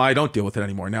so, well, I don't deal with it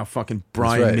anymore. Now fucking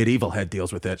Brian Medieval Head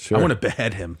deals with it. Sure. I want to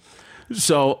behead him.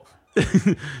 So...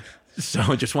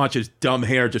 So just watch his dumb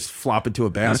hair just flop into a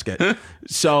basket.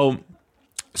 So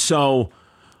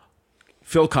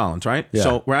Phil Collins, right? Yeah.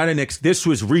 So we're at a Knicks. This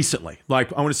was recently,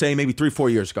 like I want to say maybe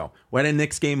 3-4 years ago. We're at a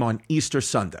Knicks game on Easter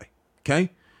Sunday.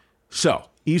 Okay. So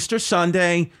Easter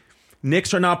Sunday,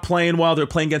 Knicks are not playing well. They're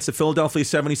playing against the Philadelphia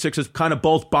 76ers, kind of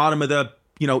both bottom of the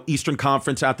Eastern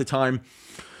Conference at the time.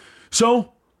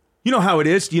 So you know how it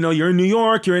is. You're in New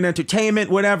York, you're in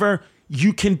entertainment, whatever.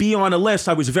 You can be on a list.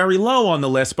 I was very low on the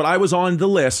list, but I was on the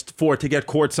list to get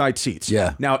courtside seats.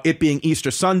 Yeah. Now, it being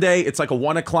Easter Sunday, it's like a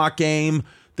 1:00 game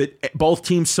that both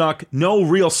teams suck. No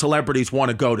real celebrities want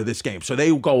to go to this game. So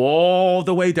they go all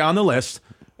the way down the list,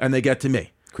 and they get to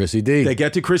me. Chrissy D. They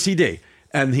get to Chrissy D.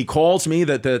 And he calls me,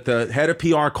 the head of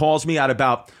PR calls me at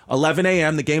about 11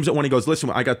 a.m. The game's at 1. He goes, listen,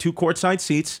 I got 2 courtside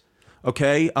seats.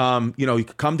 Okay. You can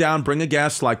come down, bring a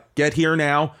guest, like get here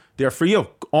now. They're for you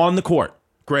on the court.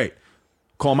 Great.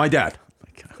 Call my dad.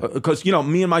 Because,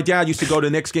 me and my dad used to go to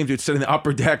Knicks games. We'd sit in the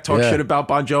upper deck, talk shit about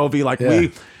Bon Jovi. Like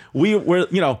we're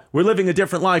living a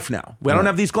different life now. We don't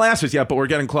have these glasses yet, but we're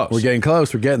getting close. We're getting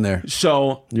close. We're getting there.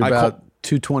 So you're about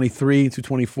 223,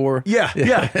 224. Yeah.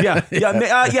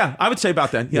 I would say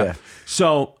about then. Yeah.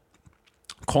 So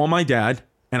call my dad.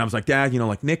 And I was like, Dad,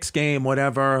 like Knicks game,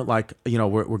 whatever. Like,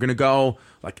 we're going to go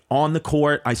like on the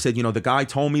court. I said, the guy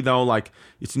told me though, like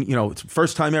it's, it's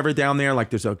first time ever down there. Like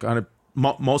there's gonna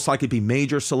most likely be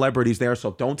major celebrities there.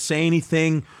 So don't say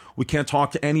anything. We can't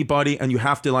talk to anybody. And you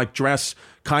have to like dress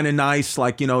kind of nice.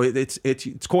 Like, it's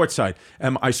courtside.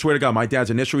 And I swear to God, my dad's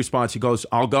initial response, he goes,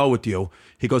 I'll go with you.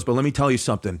 He goes, but let me tell you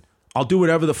something. I'll do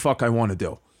whatever the fuck I want to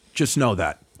do. Just know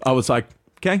that. I was like,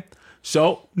 okay.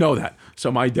 So know that.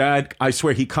 So my dad, I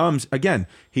swear he comes,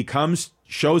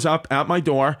 shows up at my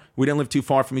door. We didn't live too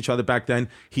far from each other back then.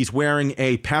 He's wearing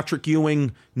a Patrick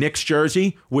Ewing Knicks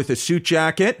jersey with a suit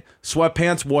jacket,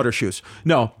 sweatpants, water shoes.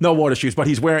 No water shoes, but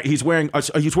he's wearing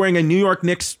a New York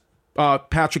Knicks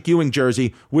Patrick Ewing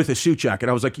jersey with a suit jacket.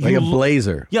 I was like a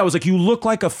blazer. Yeah, I was like, you look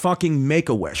like a fucking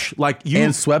Make-A-Wish. Like you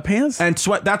and sweatpants and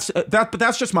sweat. But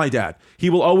that's just my dad.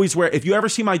 He will always wear. If you ever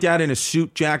see my dad in a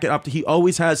suit jacket, he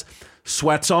always has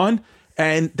sweats on.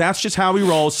 And that's just how he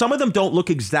rolls. Some of them don't look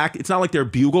exact. It's not like they're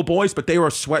Bugle Boys, but they were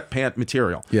sweatpant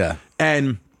material. Yeah.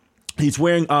 And he's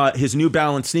wearing his New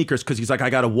Balance sneakers because he's like, I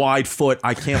got a wide foot.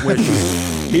 I can't wear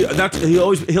shoes.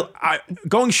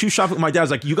 Going shoe shopping with my dad's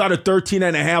like, you got a 13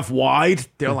 and a half wide.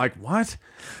 They're like, what?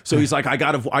 So he's like, I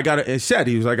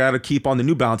gotta keep on the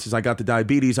New Balances. I got the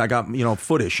diabetes. I got,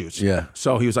 foot issues. Yeah.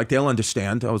 So he was like, they'll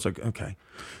understand. I was like, okay.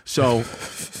 So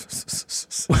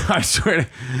I swear.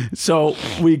 So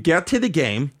we get to the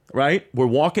game, right? We're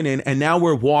walking in, and now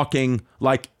we're walking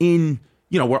like in,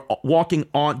 we're walking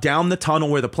on down the tunnel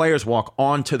where the players walk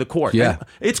onto the court. Yeah. And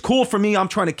it's cool for me. I'm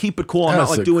trying to keep it cool. I'm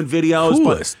not like doing videos,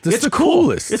 coolest. but it's the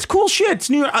coolest. It's cool shit. It's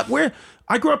New York.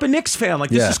 I grew up a Knicks fan. Like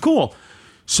this is cool.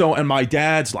 So, and my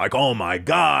dad's like, oh my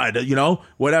God,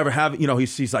 whatever.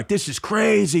 He's like, this is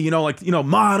crazy.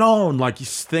 Mod on, like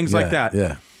things like that.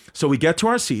 Yeah. So we get to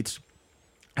our seats,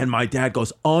 and my dad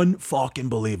goes, unfucking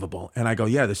believable. And I go,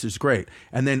 yeah, this is great.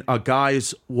 And then a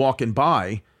guy's walking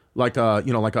by, like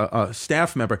a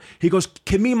staff member. He goes,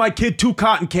 give me and my kid 2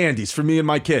 cotton candies for me and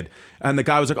my kid. And the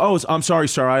guy was like, oh, I'm sorry,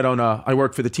 sir. I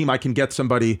work for the team. I can get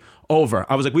somebody over.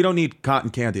 I was like, we don't need cotton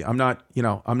candy. I'm not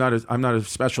a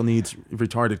special needs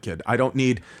retarded kid. I don't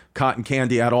need cotton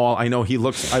candy at all. I know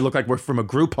I look like we're from a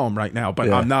group home right now, but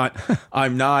yeah. I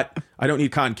don't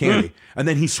need cotton candy. And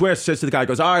then he says to the guy,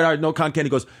 goes, all right, no cotton candy.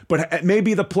 He goes, but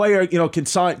maybe the player, can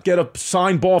get a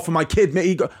signed ball for my kid.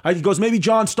 He goes, maybe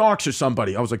John Starks or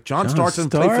somebody. I was like, John Starks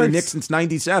hasn't played for the Knicks since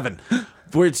 97.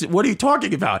 What are you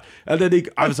talking about? And then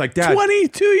I was like, Dad.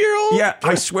 22-year-old? Yeah,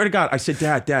 I swear to God. I said,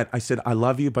 Dad, I said, I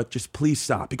love you, but just please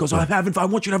stop. He goes, I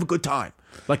want you to have a good time.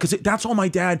 Like, because that's all my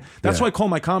dad, that's why I call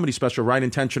my comedy special Right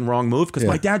Intention, Wrong Move. Because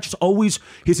my dad just always,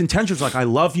 his intentions like, I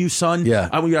love you, son. Yeah.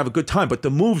 I want you to have a good time. But the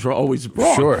moves were always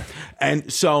wrong. Sure.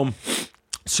 And so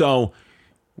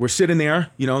we're sitting there,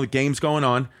 the game's going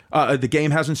on. The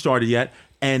game hasn't started yet.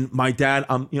 And my dad,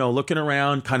 I'm, looking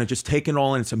around, kind of just taking it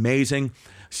all in. It's amazing.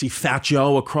 See Fat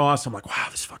Joe across. I'm like, wow,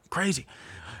 this is fucking crazy.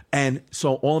 And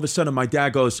so all of a sudden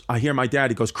I hear my dad,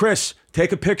 he goes, Chris,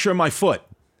 take a picture of my foot.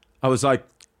 I was like,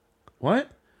 what?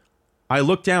 I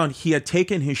looked down, he had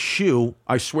taken his shoe,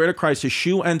 I swear to Christ, his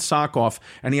shoe and sock off,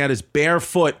 and he had his bare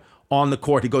foot on the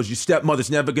court. He goes, your stepmother's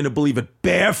never going to believe it.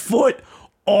 Barefoot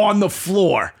on the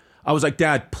floor. I was like,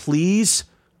 Dad, please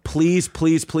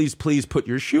put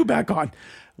your shoe back on.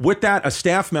 With that, a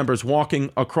staff member's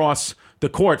walking across the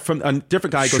court from a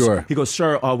different guy. He goes,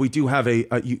 sir, we do have a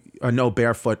no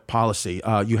barefoot policy.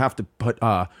 You have to put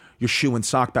your shoe and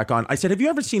sock back on. I said, have you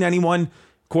ever seen anyone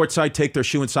courtside take their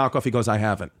shoe and sock off? He goes, I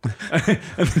haven't.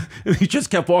 He just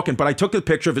kept walking. But I took a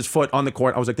picture of his foot on the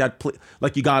court. I was like, Dad,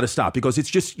 you got to stop. He goes, it's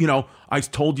just, I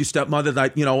told you, stepmother,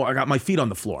 that, I got my feet on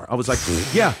the floor. I was like,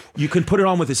 yeah, you can put it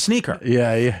on with a sneaker.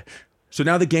 Yeah. So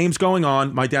now the game's going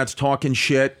on. My dad's talking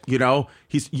shit,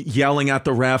 He's yelling at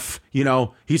the ref,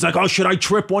 He's like, oh, should I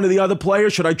trip one of the other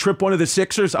players? Should I trip one of the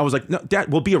Sixers? I was like, no,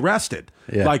 Dad, we'll be arrested.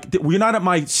 Yeah. Like, we're not at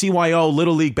my CYO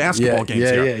Little League basketball games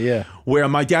here. Yeah. Where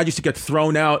my dad used to get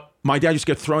thrown out. My dad used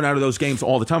to get thrown out of those games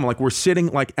all the time. Like, we're sitting,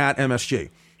 like, at MSG.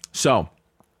 So,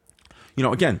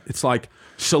 again, it's like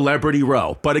celebrity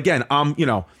row. But again,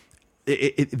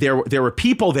 there were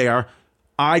people there.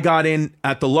 I got in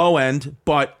at the low end,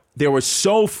 but there were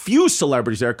so few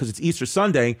celebrities there because it's Easter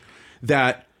Sunday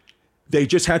that they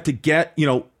just had to get,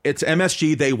 it's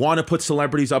MSG. They want to put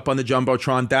celebrities up on the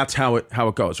Jumbotron. That's how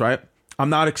it goes, right? I'm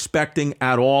not expecting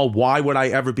at all. Why would I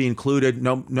ever be included?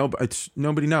 No,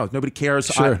 nobody knows. Nobody cares.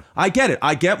 Sure. I get it.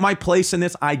 I get my place in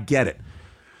this. I get it.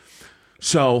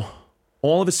 So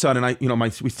all of a sudden,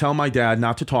 we tell my dad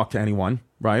not to talk to anyone,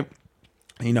 right?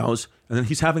 He knows. And then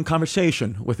he's having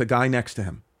conversation with a guy next to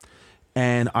him.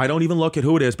 And I don't even look at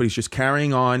who it is, but he's just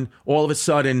carrying on. All of a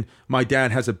sudden, my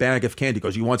dad has a bag of candy. He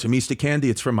goes, "You want some Easter candy?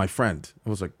 It's from my friend." I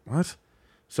was like, "What?"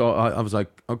 So I was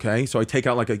like, "Okay." So I take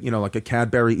out like a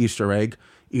Cadbury Easter egg,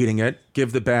 eating it,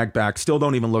 give the bag back. Still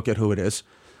don't even look at who it is.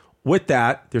 With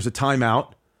that, there's a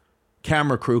timeout.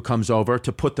 Camera crew comes over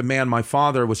to put the man my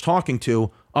father was talking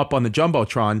to up on the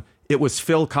Jumbotron. It was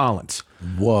Phil Collins.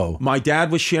 Whoa. My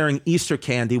dad was sharing Easter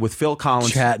candy with Phil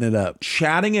Collins.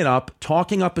 Chatting it up,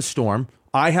 talking up a storm.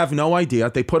 I have no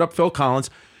idea. They put up Phil Collins.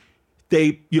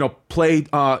 They, played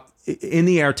In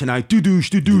the Air Tonight,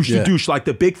 do-douche, like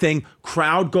the big thing.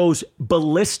 Crowd goes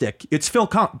ballistic. It's Phil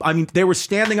Collins. I mean, they were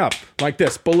standing up like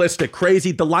this, ballistic,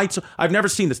 crazy. The lights, I've never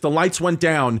seen this. The lights went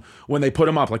down when they put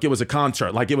him up, like it was a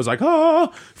concert. Like it was like,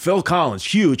 oh, Phil Collins,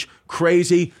 huge,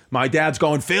 crazy. My dad's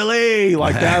going, Philly,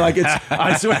 like that. Like it's,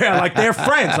 I swear, like they're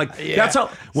friends. Like that's how,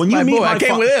 when you meet my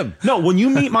father, with him. No, when you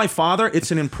meet my father,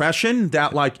 it's an impression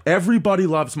that like everybody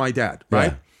loves my dad,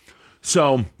 right? Yeah.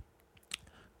 So,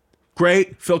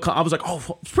 great. Phil Collins. I was like,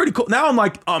 oh, it's pretty cool. Now I'm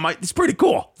like, it's pretty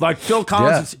cool. Like Phil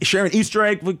Collins is sharing Easter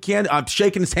egg with candy. I'm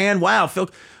shaking his hand. Wow, Phil,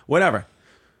 whatever.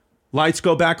 Lights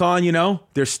go back on,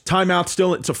 There's timeout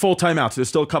still. It's a full timeout. So there's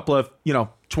still a couple of,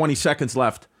 20 seconds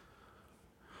left.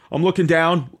 I'm looking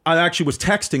down. I actually was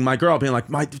texting my girl being like,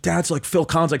 my dad's like Phil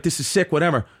Collins, like this is sick,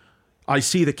 whatever. I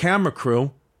see the camera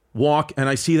crew walk and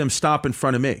I see them stop in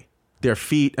front of me. Their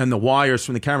feet and the wires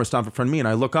from the camera stop in front of me. And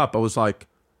I look up. I was like,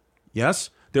 yes.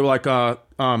 They were like,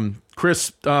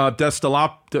 Chris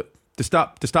Distefano?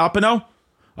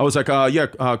 I was like,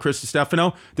 Chris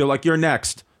Distefano. They're like, you're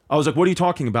next. I was like, what are you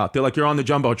talking about? They're like, you're on the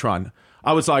Jumbotron.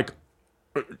 I was like,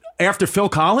 after Phil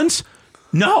Collins?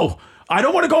 No, I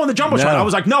don't want to go on the Jumbotron. No. I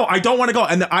was like, no, I don't want to go.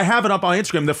 And I have it up on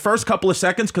Instagram. The first couple of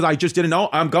seconds, because I just didn't know,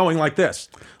 I'm going like this,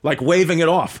 like waving it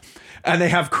off. And they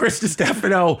have Chris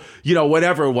Distefano,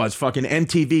 whatever it was, fucking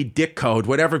MTV dick code,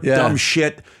 whatever dumb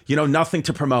shit, nothing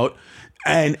to promote.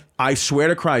 And I swear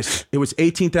to Christ, it was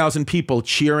 18,000 people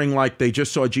cheering like they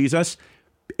just saw Jesus.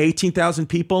 18,000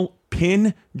 people,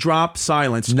 pin drop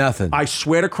silence. Nothing. I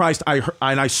swear to Christ, I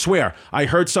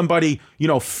heard somebody,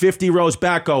 50 rows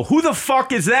back go, who the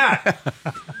fuck is that?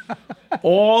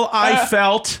 All I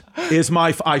felt is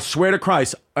I swear to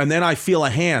Christ, and then I feel a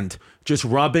hand just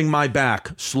rubbing my back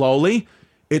slowly.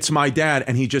 It's my dad,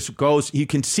 and he just goes, you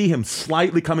can see him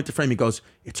slightly come into frame. He goes,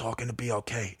 it's all going to be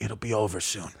okay. It'll be over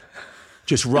soon.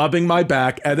 Just rubbing my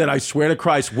back. And then I swear to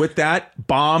Christ, with that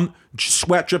bomb,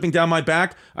 sweat dripping down my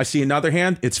back, I see another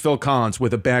hand. It's Phil Collins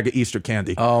with a bag of Easter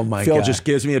candy. Oh, my God. Phil just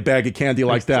gives me a bag of candy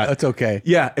like that. That's okay.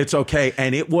 Yeah, it's okay.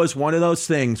 And it was one of those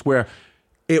things where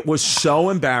it was so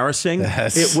embarrassing.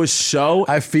 Yes. It was so...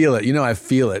 I feel it. I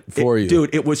feel it for you.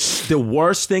 Dude, it was the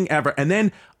worst thing ever. And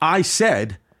then I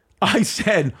said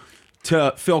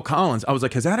to Phil Collins, I was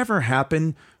like, has that ever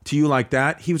happened to you like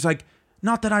that? He was like,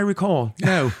 not that I recall.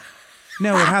 No.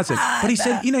 No, it hasn't. But he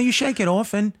said, you shake it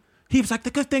off. And he was like,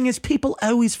 the good thing is people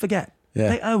always forget. Yeah.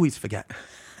 They always forget.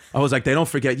 I was like, they don't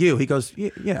forget you. He goes,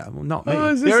 yeah, well, not me.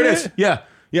 Oh, there it is.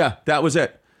 Yeah. That was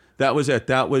it. That was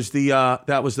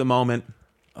the moment.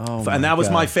 Oh, and that was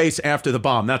my face after the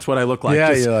bomb. That's what I looked like.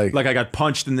 Yeah, just, you're like I got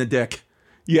punched in the dick.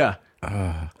 Yeah.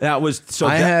 That was so.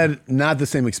 I had not the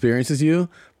same experience as you,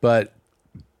 but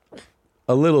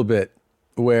a little bit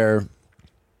where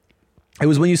it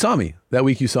was when you saw me. That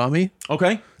week you saw me.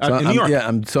 Okay. So in New York. Yeah,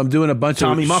 I'm doing a bunch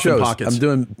Tommy of Muffin shows. Pockets. I'm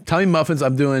doing Tommy Muffins.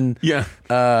 I'm doing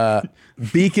Beacon,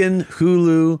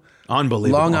 Hulu,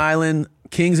 unbelievable, Long Island,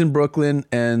 Kings in Brooklyn,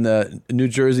 and New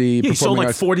Jersey. Yeah, he sold like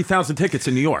arts. 40,000 tickets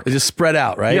in New York. It's just spread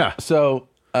out, right? Yeah. So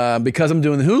because I'm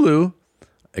doing the Hulu,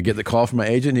 I get the call from my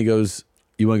agent. He goes,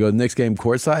 "You want to go to the Knicks game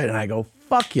courtside?" And I go,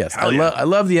 "Fuck yes!" I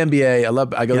love the NBA.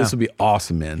 I go, "This would be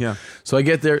awesome, man." Yeah. So I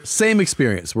get there, same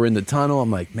experience. We're in the tunnel.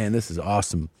 I'm like, "Man, this is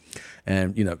awesome,"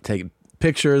 and taking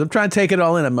pictures. I'm trying to take it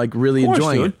all in. I'm like really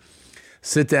enjoying it.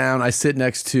 Sit down. I sit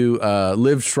next to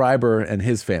Liv Schreiber and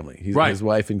his family. He's his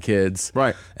wife and kids.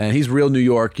 Right. And he's real New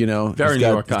York. Very New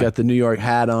York guy. He's got the New York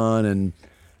hat on and.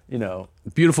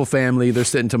 Beautiful family. They're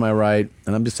sitting to my right,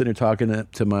 and I'm just sitting here talking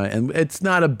to and it's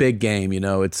not a big game,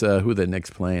 It's who the Knicks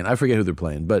playing. I forget who they're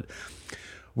playing, but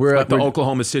we're like the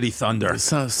Oklahoma City Thunder,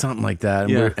 something like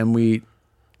that. And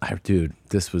dude,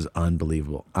 this was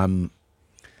unbelievable. I'm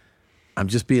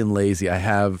just being lazy. I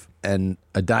have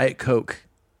a Diet Coke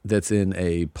that's in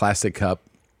a plastic cup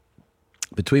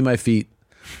between my feet,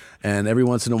 and every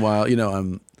once in a while,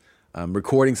 I'm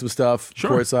recording some stuff.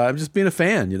 Sure. Courtside. I'm just being a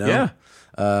fan, Yeah.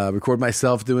 Record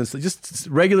myself doing just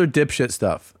regular dipshit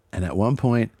stuff. And at one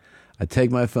point, I take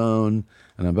my phone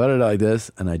and I put it like this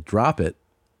and I drop it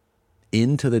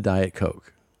into the Diet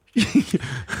Coke.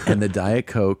 And the Diet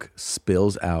Coke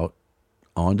spills out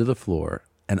onto the floor,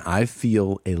 and I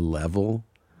feel a level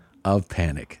of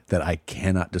panic that I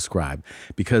cannot describe,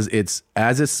 because it's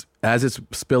as it's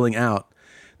spilling out,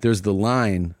 there's the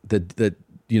line that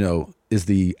is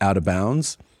the out of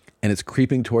bounds, and it's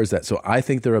creeping towards that. So I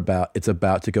think it's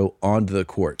about to go onto the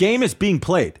court. Game is being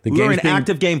played. We're in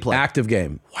active gameplay. Active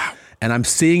game. Wow. And I'm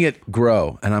seeing it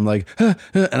grow, and I'm like, and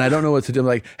I don't know what to do. I'm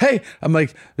like, hey,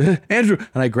 Andrew,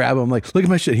 and I grab him. I'm like, look at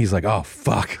my shit. He's like, oh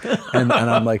fuck, and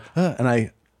I'm like,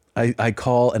 and I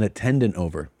call an attendant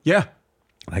over. Yeah.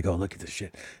 And I go, look at this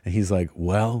shit, and he's like,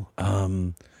 well,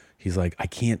 he's like, I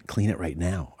can't clean it right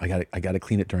now. I got to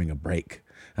clean it during a break.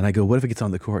 And I go, what if it gets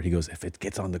on the court? He goes, if it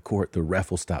gets on the court, the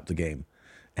ref will stop the game,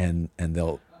 and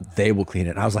they will clean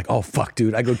it. And I was like, oh fuck,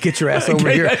 dude. I go, get your ass over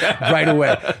here right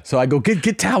away. So I go,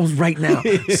 get towels right now.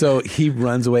 So he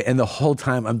runs away, and the whole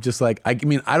time I'm just like, I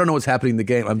don't know what's happening in the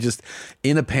game. I'm just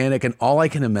in a panic, and all I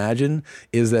can imagine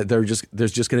is that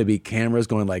there's just going to be cameras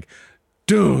going like,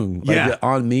 doom,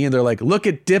 on me, and they're like, look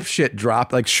at dipshit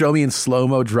drop, like show me in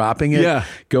slow-mo dropping it,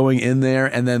 going in there,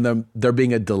 and then there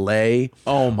being a delay.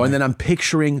 And then I'm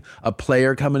picturing a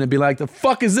player coming and be like, the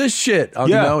fuck is this shit?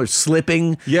 Or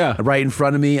slipping right in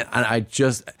front of me, and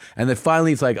then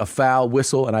finally it's like a foul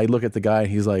whistle, and I look at the guy,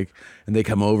 and he's like, and they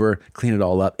come over, clean it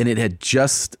all up, and it had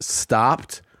just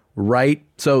stopped. Right,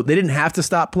 so they didn't have to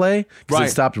stop play because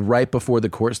it stopped right before the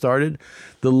court started.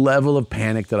 The level of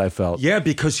panic that I felt,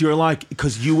 because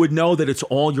you would know that it's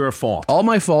all your fault, all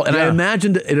my fault, and I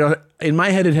imagined it in my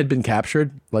head. It had been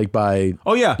captured like by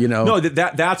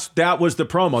that was the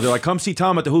promo. They're like, come see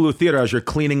Tom at the Hulu Theater as you're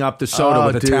cleaning up the soda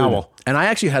with a towel. And I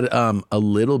actually had a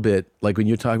little bit, like when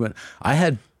you're talking about, I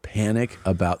had panic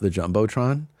about the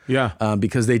Jumbotron.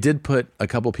 Because they did put a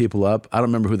couple people up. I don't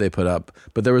remember who they put up,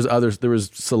 but there was others. There was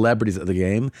celebrities at the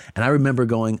game, and I remember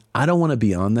going, I don't want to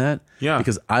be on that.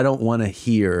 Because I don't want to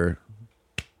hear.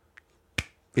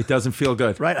 It doesn't feel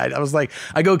good, right? I was like,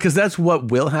 I go, because that's what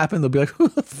will happen. They'll be like, who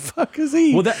the fuck is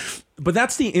he? Well,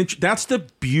 that's the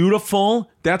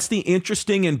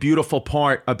interesting and beautiful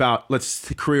part about a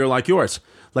career like yours.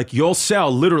 Like you'll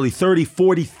sell literally 30,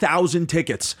 40,000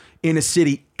 tickets in a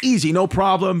city. Easy, no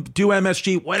problem, do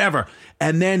MSG, whatever.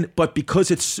 And then, but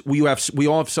because we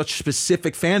all have such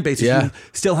specific fan bases, you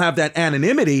still have that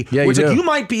anonymity, which you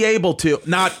might be able to,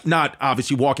 not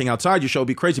obviously walking outside your show would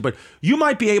be crazy, but you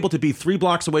might be able to be 3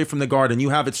 blocks away from the Garden, you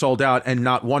have it sold out, and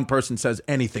not one person says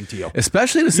anything to you.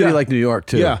 Especially in a city like New York,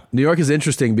 too. Yeah. New York is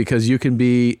interesting because you can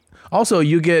be, also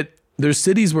there's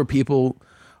cities where people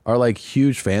are like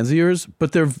huge fans of yours,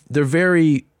 but they're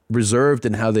very reserved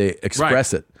in how they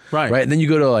express it. Right. And then you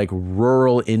go to like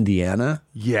rural Indiana.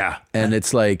 And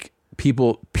it's like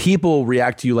people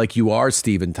react to you like you are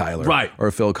Steven Tyler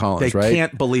or Phil Collins, They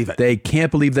can't believe it. They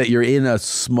can't believe that you're in a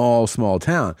small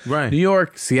town. New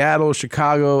York, Seattle,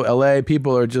 Chicago, LA,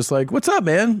 people are just like, what's up,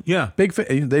 man? Big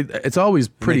fan. It's always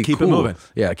pretty cool. Keep it moving.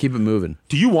 Yeah, keep it moving.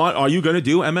 Are you going to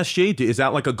do MSG? Is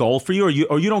that like a goal for you,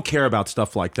 or you don't care about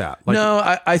stuff like that? Like, no,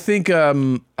 I think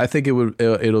it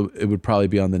would probably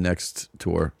be on the next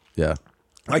tour. Yeah.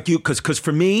 Like you, because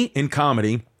for me in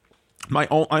comedy, I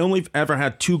only ever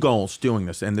had 2 goals doing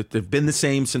this, and they've been the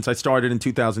same since I started in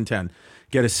 2010.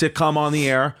 Get a sitcom on the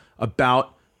air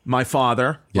about my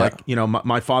father, like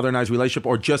my father and I's relationship,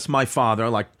 or just my father,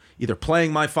 like either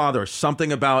playing my father or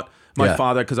something about my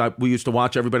father, because we used to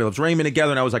watch Everybody Loves Raymond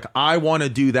together, and I was like, I want to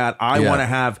do that. I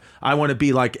want to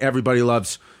be like Everybody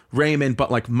Loves Raymond, but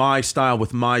like my style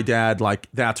with my dad, like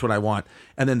that's what I want.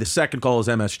 And then the second goal is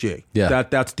MSG.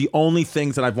 That's the only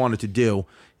things that I've wanted to do.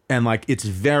 And like it's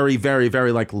very, very,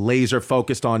 very like laser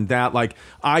focused on that. Like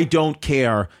I don't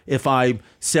care if I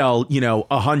sell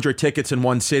 100 tickets in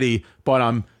one city, but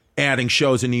I'm adding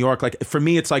shows in New York. Like for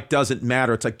me, it's like doesn't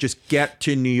matter. It's like just get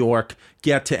to New York,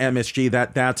 get to MSG.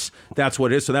 That's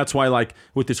what it is. So that's why like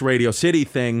with this Radio City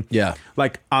thing,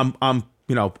 like I'm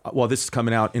well, this is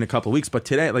coming out in a couple of weeks, but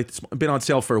today, like it's been on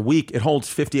sale for a week. It holds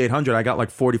 5,800. I got like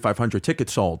 4,500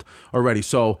 tickets sold already.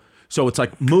 So it's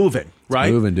like moving, right?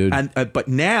 It's moving, dude. And but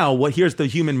now, here's the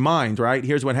human mind, right?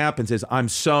 Here's what happens is I'm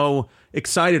so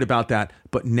excited about that,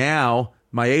 but now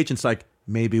my agent's like,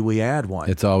 maybe we add one.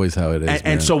 It's always how it is,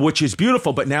 and so which is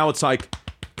beautiful, but now it's like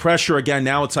pressure again.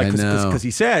 Now it's like because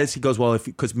he goes, well,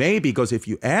 if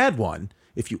you add one,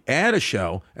 if you add a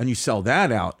show and you sell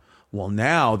that out, well,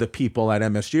 now the people at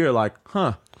MSG are like,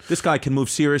 this guy can move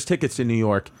serious tickets in New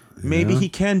York. Maybe he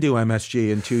can do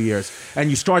MSG in 2 years. And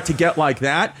you start to get like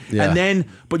that. And then,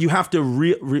 but you have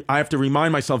to, I have to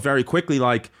remind myself very quickly,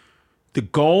 like the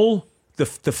goal, the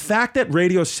fact that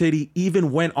Radio City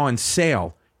even went on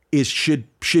sale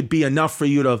should be enough for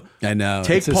you to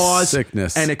take pause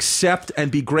sickness. and accept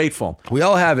and be grateful. We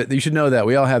all have it. You should know that.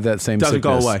 We all have that same Doesn't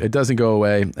sickness. go away. It doesn't go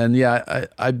away. And yeah,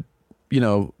 I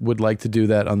would like to do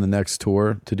that on the next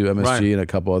tour, to do MSG and a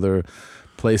couple other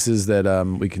places that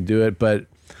we can do it. But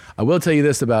I will tell you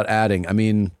this about adding. I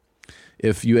mean,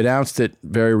 if you announced it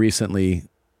very recently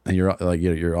and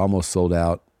you're almost sold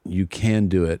out, you can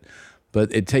do it.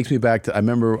 But it takes me back to, I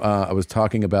remember I was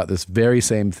talking about this very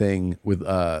same thing with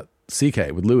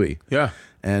CK, with Louis. Yeah.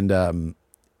 And,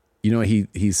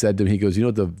 he said to me, he goes,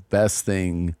 the best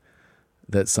thing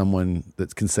that someone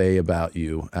that can say about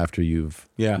you after you've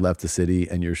left the city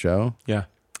and your show? Yeah.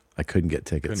 I couldn't get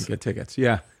tickets.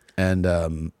 Yeah. And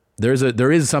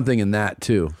there is something in that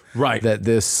too. Right. That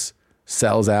this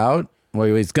sells out.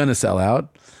 Well, it's going to sell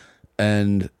out.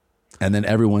 And then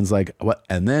everyone's like, what?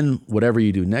 And then whatever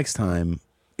you do next time,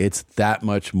 it's that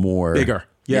much more bigger.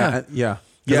 Yeah.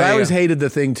 Because I always hated the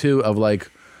thing too of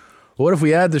like, what if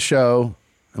we add the show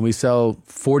and we sell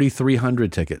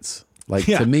 4,300 tickets? Like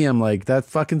to me, I'm like, that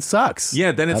fucking sucks.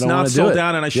 Yeah, then it's not sold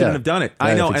out, and I shouldn't have done it.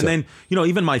 I know. And then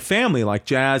even my family, like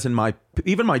Jazz and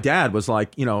even my dad was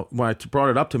like, when I brought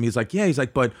it up to him, he's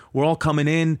like, but we're all coming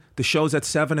in. The show's at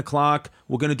 7:00.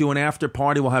 We're gonna do an after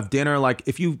party. We'll have dinner. Like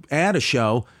if you add a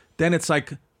show, then it's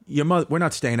like your mother. We're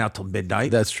not staying out till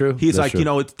midnight. That's true. He's That's like,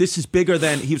 true. this is bigger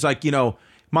than. He was like,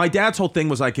 my dad's whole thing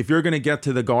was like, if you're going to get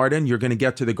to the garden, you're going to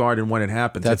get to the garden when it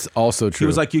happens. That's also true. He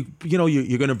was like, you're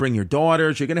going to bring your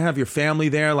daughters, you're going to have your family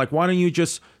there. Like, why don't you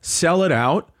just sell it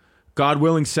out? God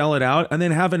willing, sell it out, and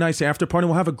then have a nice after party.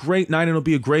 We'll have a great night, and it'll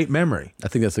be a great memory. I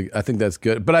think that's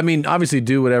good. But I mean, obviously,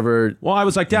 do whatever. Well, I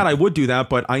was like, Dad, I would do that,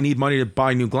 but I need money to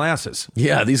buy new glasses.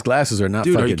 Yeah, these glasses are not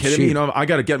dude, fucking are you kidding cheap. me? I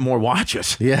got to get more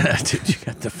watches. Yeah, dude, you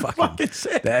got the fucking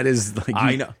sick. That is like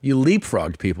I know. You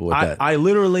leapfrogged people with that. I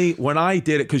literally, when I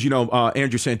did it, because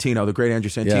Andrew Santino, the great Andrew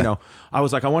Santino, I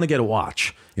was like, I want to get a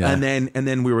watch. Yeah. And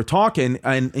then we were talking,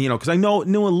 and because I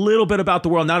knew a little bit about the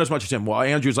world, not as much as him. Well,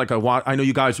 Andrew's like I know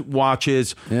you guys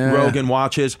watches, Rogan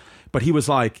watches, but he was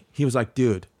like,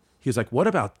 dude, he was like, what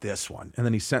about this one? And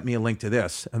then he sent me a link to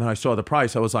this, and then I saw the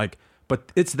price. I was like,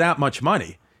 but it's that much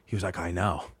money. He was like, I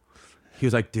know. He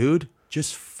was like, dude,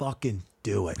 just fucking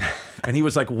do it. And he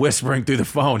was like whispering through the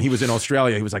phone. He was in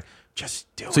Australia. He was like, just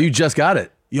do it. So you just got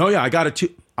it? Oh yeah, I got it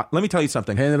too. Let me tell you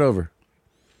something. Hand it over.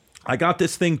 I got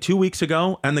this thing 2 weeks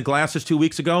ago, and the glasses 2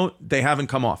 weeks ago, they haven't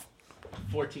come off.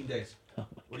 14 days.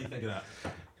 What do you think of that?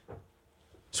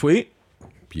 Sweet?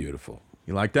 Beautiful.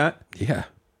 You like that? Yeah.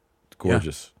 It's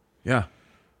gorgeous. Yeah.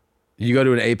 You go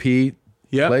to an AP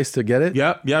place to get it?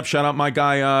 Yep. Shout out my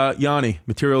guy, Yanni,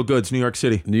 Material Goods, New York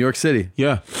City. New York City?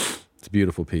 Yeah. It's a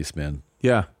beautiful piece, man.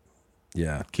 Yeah.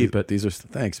 Yeah. Keep it. These are,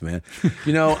 thanks, man.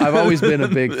 I've always been a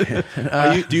big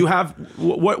fan. Do you have,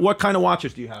 what kind of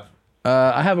watches do you have?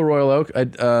 I have a Royal Oak.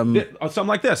 Something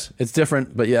like this. It's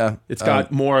different, but yeah. It's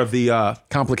got more of the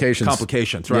complications.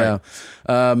 Complications, right?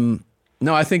 Yeah.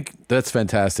 No, I think that's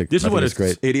fantastic. This is what a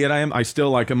great idiot I am. I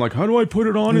still I'm like, how do I put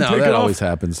it on and take it off? No, that always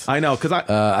happens. I know, because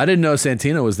I didn't know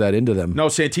Santino was that into them. No,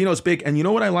 Santino's big. And you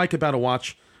know what I like about a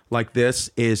watch like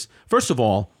this is, first of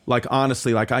all, like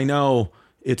honestly, like I know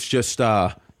it's just,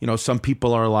 some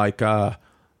people are like,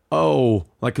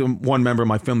 like one member of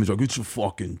my family was like, it's a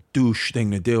fucking douche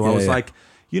thing to do. I was like,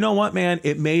 you know what, man?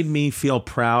 It made me feel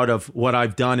proud of what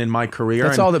I've done in my career.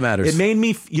 That's all that matters. It made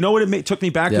me, you know what took me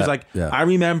back? It was like, I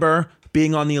remember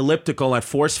being on the elliptical at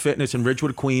Force Fitness in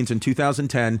Ridgewood, Queens in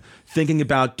 2010, thinking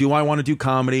about, do I want to do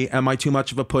comedy? Am I too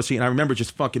much of a pussy? And I remember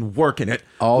just fucking working it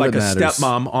like a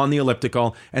stepmom on the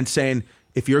elliptical and saying,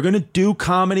 if you're going to do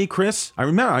comedy, Chris, I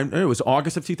remember it was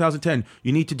August of 2010,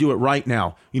 you need to do it right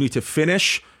now. You need to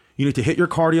finish. You need to hit your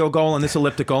cardio goal on this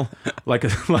elliptical, like a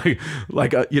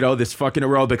this fucking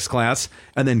aerobics class,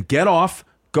 and then get off,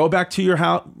 go back to your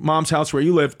mom's house where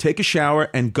you live, take a shower,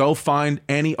 and go find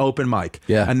any open mic.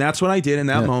 Yeah. And that's what I did in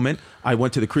that moment. I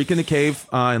went to the Creek in the Cave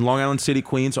in Long Island City,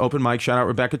 Queens, open mic. Shout out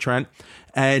Rebecca Trent,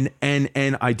 and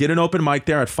I did an open mic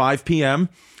there at 5 p.m.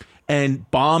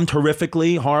 and bombed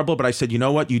horrifically, horrible. But I said, you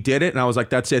know what? You did it. And I was like,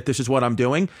 that's it. This is what I'm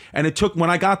doing. And when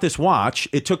I got this watch,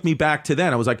 it took me back to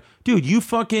then. I was like, dude, you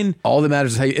fucking... All that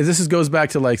matters is how you... This goes back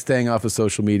to like staying off of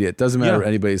social media. It doesn't matter what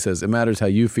anybody says. It matters how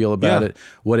you feel about it,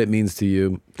 what it means to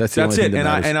you. That's the only thing that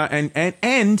matters.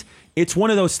 And it's one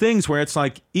of those things where it's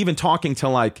like, even talking to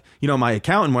like, my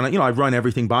accountant, when I run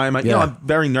everything by him, I'm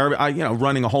very nervous,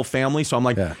 running a whole family. So I'm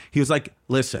like, he was like,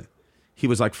 listen, he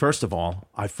was like, first of all,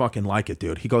 I fucking like it,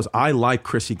 dude. He goes, I like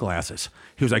Chrissy glasses.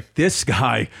 He was like, this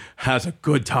guy has a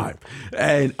good time.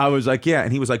 And I was like, yeah.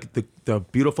 And he was like, the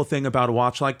beautiful thing about a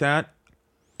watch like that,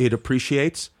 it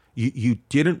appreciates. You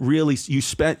didn't really, you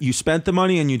spent the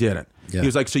money and you didn't. He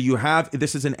was like, so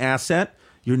this is an asset.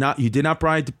 You did not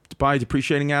buy a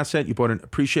depreciating asset. You bought an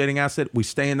appreciating asset. We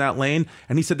stay in that lane.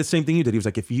 And he said the same thing you did. He was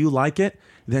like, if you like it,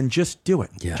 then just do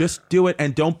it. Yeah. Just do it.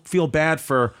 And don't feel bad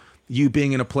for you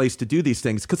being in a place to do these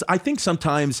things. Because I think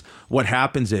sometimes what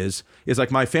happens is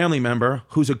like my family member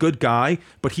who's a good guy,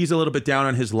 but he's a little bit down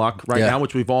on his luck right now,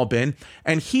 which we've all been.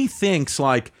 And he thinks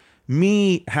like,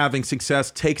 me having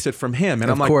success takes it from him.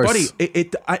 And I'm like, buddy,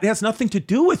 it has nothing to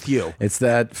do with you. It's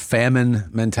that famine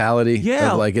mentality.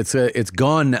 Yeah. Like it's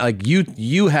gone. Like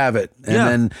you have it. And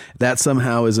then that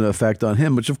somehow is an effect on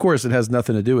him, which of course it has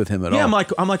nothing to do with him at all. Yeah,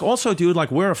 I'm like, also, dude, like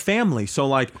we're a family. So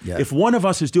like if one of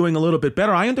us is doing a little bit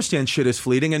better, I understand shit is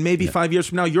fleeting. And maybe 5 years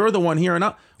from now, you're the one here and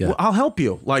I'll help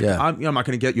you. Like I'm not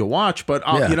going to get you a watch, but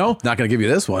I'll, not going to give you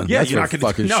this one. Yeah, that's you're not going to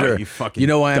fucking sure. You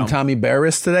know why I'm Tommy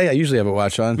Barris today? I usually have a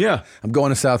watch on. Yeah. I'm going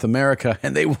to South America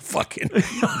and they will fucking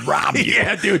rob you.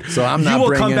 Yeah, dude. So I'm not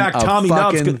bringing a Tommy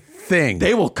fucking thing.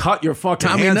 They will cut your fucking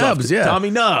Tommy hands Nubs, off. Tommy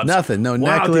Nubs. Nothing. No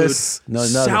necklace. Dude. No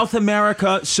nothing. South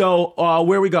America. So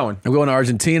where are we going? I'm going to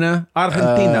Argentina.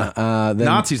 Then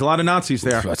Nazis. A lot of Nazis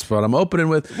there. That's what I'm opening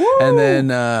with. Woo! And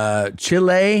then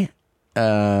Chile.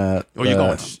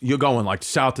 You're going like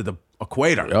south of the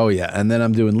equator. Oh yeah. And then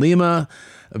I'm doing Lima.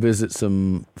 Visit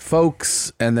some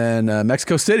folks, and then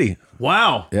Mexico City.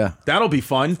 Wow. Yeah. That'll be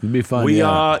fun. It'll be fun.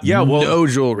 Well, no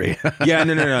jewelry.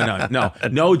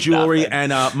 No jewelry,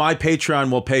 and my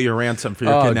Patreon will pay your ransom for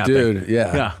your kidnapping. Dude,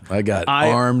 yeah. I got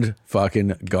armed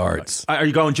fucking guards. Are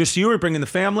you going just you or bringing the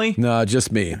family? No,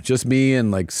 just me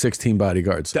and like 16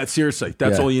 bodyguards. That's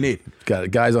all you need.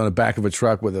 Got guys on the back of a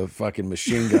truck with a fucking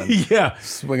machine gun.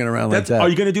 Swinging around like that. Are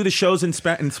you going to do the shows in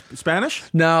Spanish?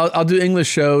 No, I'll do English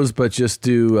shows, but just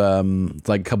do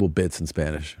like a couple bits in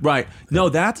Spanish. Right. No,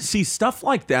 stuff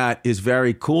like that is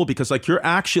very cool because like you're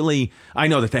actually, I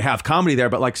know that they have comedy there,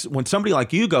 but like when somebody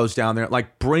like you goes down there, it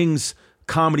like brings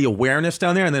comedy awareness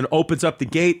down there and then opens up the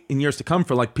gate in years to come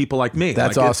for like people like me.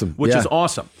 That's like awesome. Which is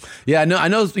awesome. Yeah, I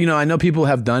know people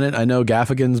have done it. I know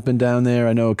Gaffigan's been down there.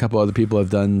 I know a couple other people have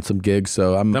done some gigs,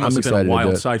 so I'm excited to do it. That must have been a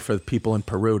wild sight for the people in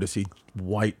Peru to see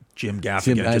white Jim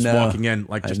Gaffigan walking in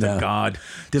like just a god.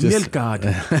 The milk god.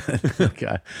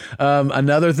 Okay.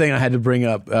 Another thing I had to bring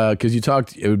up, because you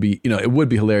talked, it would be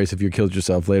hilarious if you killed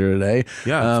yourself later today.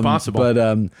 Yeah, it's possible.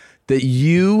 But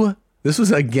this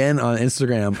was again on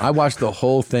Instagram. I watched the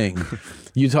whole thing.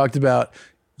 You talked about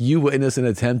you witnessed an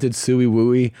attempted suey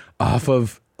wooey off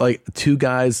of like two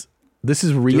guys. This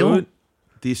is real? Dude,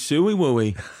 the suey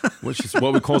wooey, which is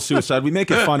what we call suicide. We make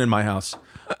it fun in my house.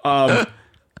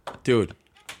 Dude.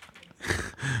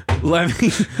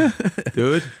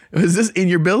 Dude. Was this in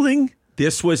your building?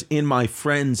 This was in my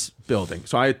friend's building.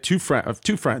 So I had two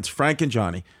friends, Frank and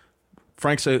Johnny.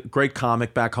 Frank's a great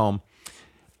comic back home.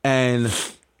 And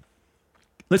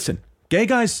listen, gay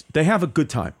guys, they have a good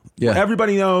time. Yeah.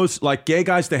 Everybody knows, like, gay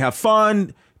guys, they have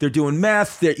fun. They're doing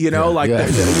meth. They do like that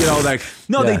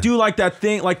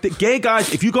thing. Like the gay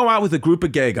guys, if you go out with a group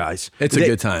of gay guys, it's a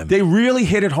good time. They really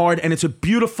hit it hard, and it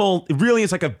really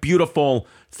is like a beautiful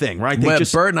thing, right?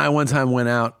 Bert and I one time went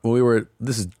out when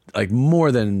this is like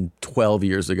more than 12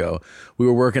 years ago. We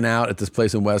were working out at this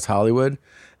place in West Hollywood,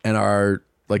 and our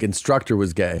like instructor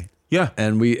was gay. Yeah.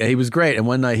 And he was great. And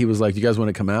one night he was like, "You guys want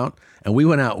to come out?" And we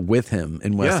went out with him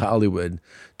in West Hollywood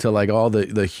to like all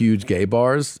the huge gay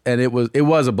bars. And it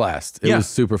was a blast. It was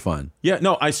super fun. Yeah,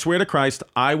 no, I swear to Christ,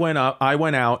 I went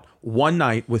out one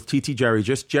night with TT Jerry,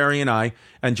 just Jerry and I.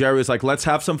 And Jerry was like, let's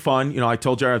have some fun. I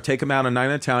told Jerry I'd take him out a night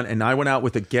in town. And I went out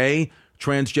with a gay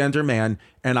transgender man.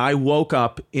 And I woke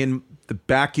up in the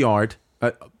backyard,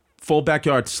 full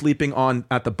backyard, sleeping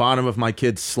at the bottom of my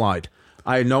kid's slide.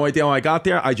 I had no idea how I got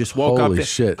there. I just woke up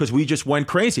because we just went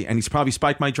crazy, and he's probably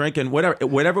spiked my drink and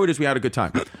whatever it is. We had a good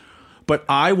time. But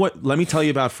let me tell you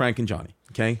about Frank and Johnny.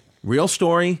 Okay, real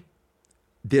story.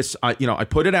 I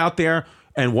put it out there,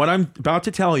 and what I'm about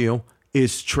to tell you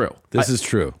is true. This is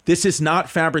true. This is not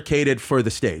fabricated for the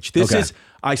stage. This is.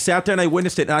 I sat there and I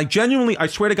witnessed it, and I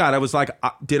swear to God, I was like,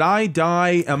 did I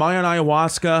die? Am I on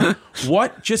ayahuasca?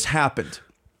 What just happened?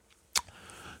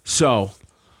 So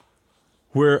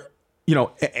we're.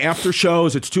 After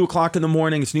shows, it's 2:00 in the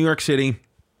morning. It's New York City.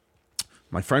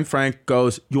 My friend Frank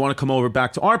goes, "You want to come over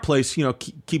back to our place?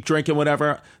 Keep drinking,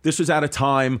 whatever." This was at a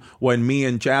time when me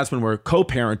and Jasmine were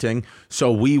co-parenting, so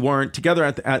we weren't together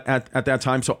at that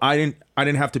time. So I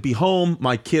didn't have to be home.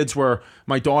 My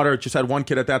daughter just had one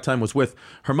kid at that time, was with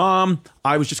her mom.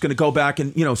 I was just going to go back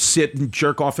and sit and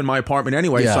jerk off in my apartment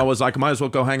anyway. Yeah. So I was like, might as well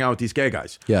go hang out with these gay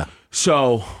guys. Yeah.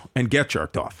 So, and get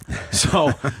jerked off.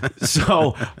 So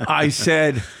I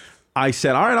said, all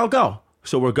right, I'll go.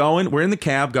 So we're in the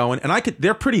cab going, and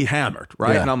they're pretty hammered,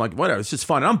 right? Yeah. And I'm like, whatever, it's just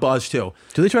fun. And I'm buzzed too.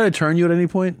 Do they try to turn you at any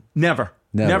point? Never,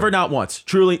 not once.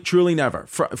 Truly never.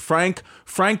 Frank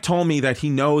told me that he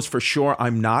knows for sure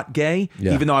I'm not gay,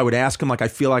 even though I would ask him, like, I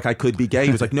feel like I could be gay.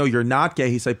 He was like, no, you're not gay.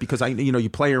 He said, because you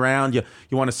play around, you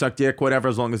want to suck dick, whatever,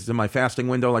 as long as it's in my fasting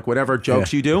window, like whatever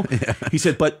jokes you do. Yeah. He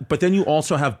said, but then you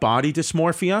also have body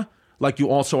dysmorphia. Like you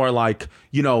also are like,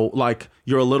 like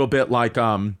you're a little bit like,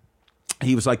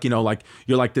 he was like, like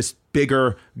you're like this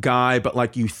bigger guy, but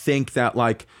like you think that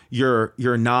like you're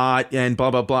not, and blah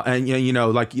blah blah, and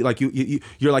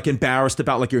you're like embarrassed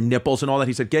about like your nipples and all that.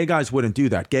 He said gay guys wouldn't do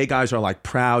that. Gay guys are like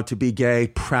proud to be gay,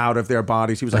 proud of their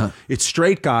bodies. He was like, it's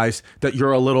straight guys that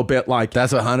you're a little bit like.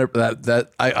 That's 100.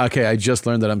 I just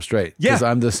learned that I'm straight. Yeah, because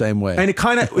I'm the same way. And it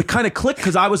kind of clicked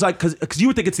because I was like, because you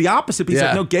would think it's the opposite. But he's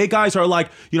like, no, gay guys are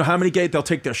like, how many gay, they'll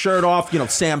take their shirt off.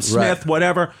 Sam Smith,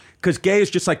 whatever. Because gay is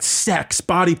just like sex,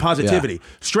 body positivity. Yeah.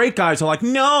 Straight guys are like,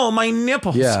 no, my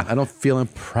nipples. Yeah, I don't feel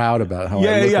proud about how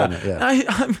I look on it.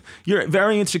 Yeah. You're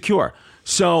very insecure.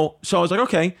 So I was like,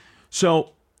 okay.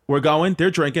 So we're going, they're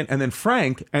drinking, and then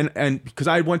Frank, and because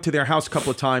I went to their house a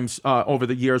couple of times over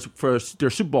the years for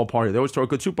their Super Bowl party. They always throw a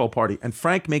good Super Bowl party. And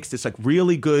Frank makes this like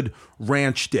really good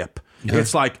ranch dip. Yeah.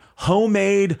 It's like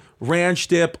homemade ranch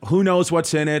dip. Who knows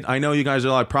what's in it? I know you guys are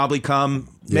like, probably come,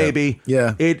 maybe.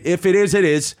 Yeah. If it is, it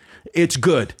is. It's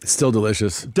good. It's still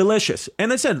delicious. Delicious.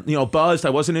 And I said, buzzed.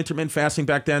 I wasn't intermittent fasting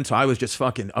back then, so I was just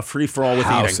fucking a free-for-all with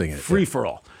eating.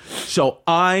 Free-for-all. So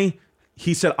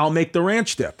he said, I'll make the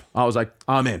ranch dip. I was like,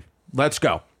 I'm in. Let's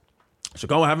go. So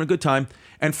go, having a good time.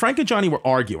 And Frank and Johnny were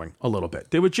arguing a little bit.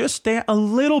 They were just there a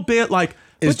little bit like...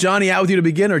 Is Johnny out with you to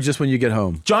begin or just when you get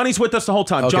home? Johnny's with us the whole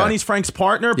time. Okay. Johnny's Frank's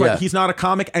partner, but he's not a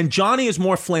comic. And Johnny is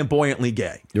more flamboyantly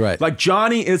gay. You're right. Like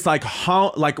Johnny is like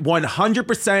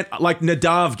 100% like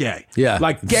Nadav gay. Yeah.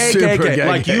 Like gay.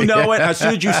 Like you know it as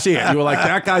soon as you see it. You were like,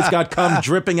 that guy's got cum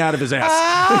dripping out of his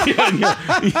ass.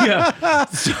 yeah.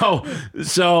 So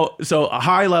a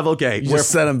high level gay. You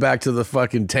just sent him back to the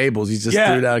fucking tables. You just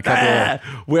threw down a couple of...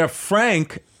 Where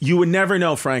Frank... You would never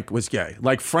know Frank was gay.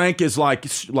 Like Frank is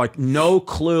like no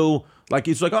clue. Like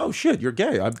he's like, oh shit, you're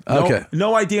gay.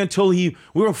 No idea until we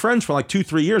were friends for like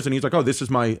 2-3 years, and he's like, oh, this is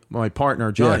my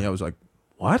partner Johnny. Yeah. I was like,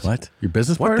 what? Your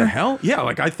business partner? What the hell? Yeah,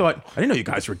 like I didn't know you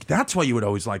guys were. That's why you would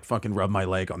always like fucking rub my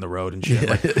leg on the road and shit.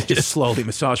 Like just slowly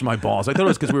massage my balls. I thought it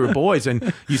was because we were boys,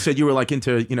 and you said you were like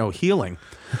into healing.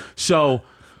 So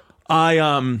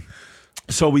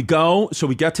So we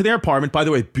get to their apartment. By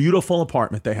the way, beautiful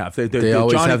apartment they have. They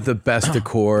always have the best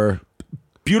decor.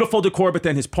 Beautiful decor, but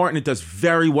then his partner does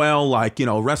very well, like,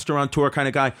 restaurateur kind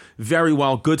of guy. Very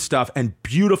well, good stuff, and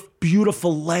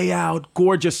beautiful layout,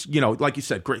 gorgeous, like you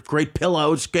said, great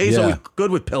pillows. Gay's always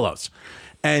good with pillows.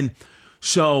 And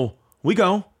so we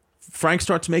go. Frank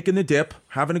starts making the dip,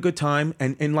 having a good time,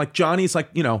 and like Johnny's like,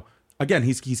 again,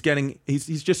 he's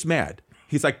just mad.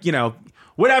 He's like,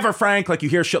 whatever, Frank, like you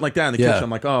hear shit like that in the kitchen. I'm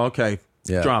like, oh, okay,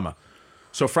 drama.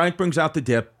 So Frank brings out the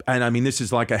dip, and I mean, this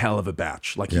is like a hell of a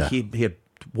batch. Like he had,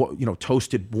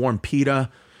 toasted warm pita,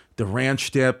 the ranch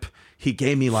dip. He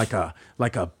gave me like a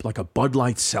Bud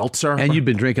Light seltzer. And you'd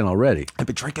been drinking already. I've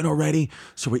been drinking already.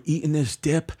 So we're eating this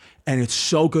dip, and it's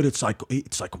so good. It's like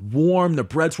warm. The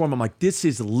bread's warm. I'm like, this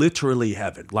is literally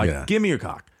heaven. Like, give me your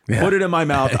cock. Yeah. Put it in my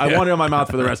mouth. I want it in my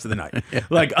mouth for the rest of the night.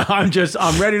 Like I'm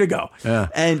ready to go. Yeah.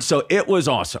 And so it was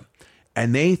awesome.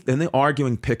 And the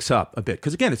arguing picks up a bit.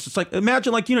 Because again, it's just like,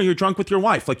 imagine like, you're drunk with your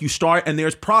wife. Like you start and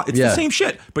there's it's the same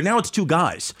shit, but now it's two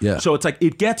guys. Yeah. So it's like,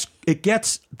 it gets,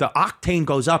 the octane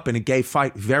goes up in a gay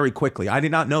fight very quickly. I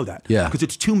did not know that. Yeah. Because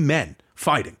it's two men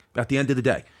fighting at the end of the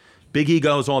day. Big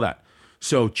egos, all that.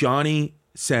 So Johnny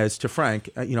says to Frank,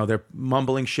 they're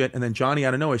mumbling shit, and then Johnny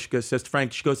out of nowhere, says to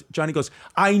Frank, Johnny goes,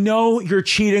 I know you're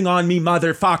cheating on me,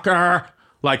 motherfucker.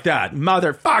 Like that,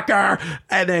 motherfucker.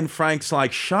 And then Frank's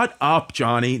like, shut up,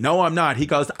 Johnny. No, I'm not. He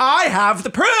goes, I have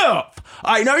the proof.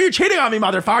 I know you're cheating on me,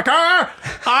 motherfucker.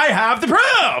 I have the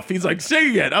proof. He's like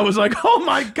singing it. I was like, oh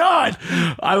my God.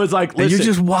 I was like, listen. And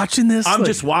you're just watching this? I'm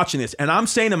just watching this. And I'm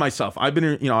saying to myself, I've been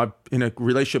in a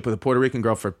relationship with a Puerto Rican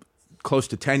girl for close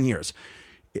to 10 years.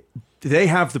 They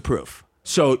have the proof.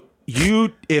 So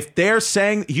if they're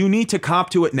saying you need to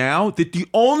cop to it now, that the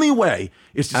only way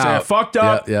is to say I fucked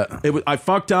up. I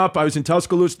fucked up. I was in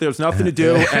Tuscaloosa. There was nothing to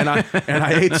do, and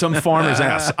I ate some farmer's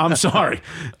ass. I'm sorry.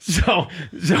 So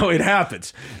it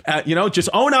happens. Just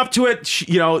own up to it.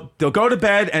 They'll go to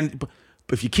bed, and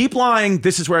if you keep lying,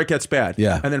 this is where it gets bad.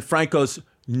 Yeah. And then Frank goes,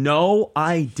 "No,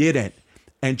 I didn't."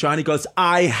 And Johnny goes,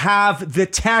 "I have the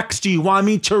text. Do you want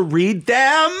me to read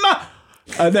them?"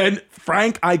 And then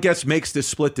Frank, I guess, makes this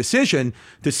split decision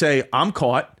to say, I'm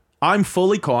caught. I'm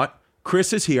fully caught.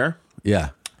 Chris is here. Yeah.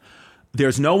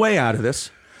 There's no way out of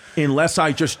this unless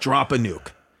I just drop a nuke.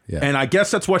 Yeah. And I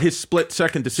guess that's what his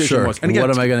split-second decision was. And again, what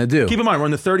am I going to do? Keep in mind, we're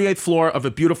on the 38th floor of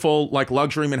a beautiful, like,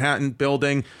 luxury Manhattan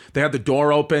building. They have the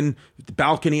door open, the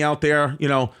balcony out there, you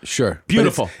know. Sure.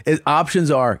 Beautiful.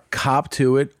 Options are cop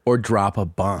to it or drop a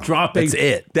bomb. That's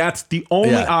it. That's the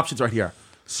only options right here.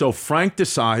 So Frank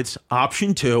decides,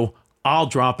 option 2, I'll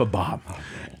drop a bomb.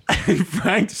 And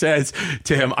Frank says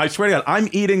to him, I swear to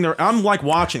God, I'm like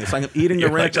watching this. I'm eating the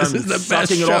ranch. I'm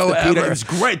sucking it off the pita. It's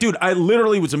great. Dude, I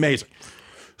literally was amazing.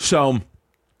 So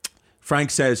Frank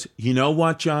says, you know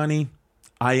what, Johnny?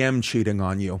 I am cheating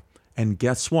on you. And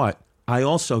guess what? I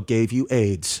also gave you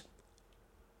AIDS.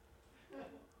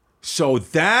 So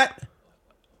that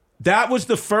was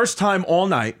the first time all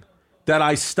night that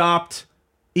I stopped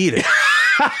eating.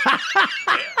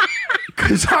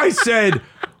 Because I said,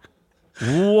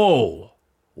 whoa,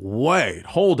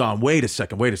 hold on, wait a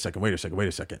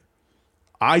second.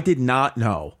 I did not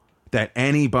know that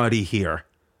anybody here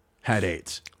had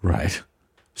AIDS. Right.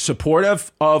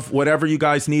 Supportive of whatever you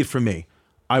guys need from me.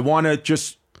 I want to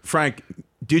just, Frank,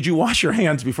 did you wash your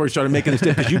hands before you started making this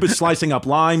dip? Because you've been slicing up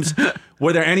limes.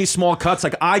 Were there any small cuts?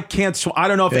 Like, I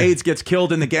don't know if AIDS gets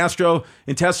killed in the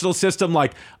gastrointestinal system.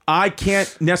 Like, I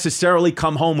can't necessarily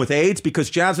come home with AIDS because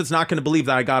Jasmine's not going to believe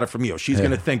that I got it from you. She's going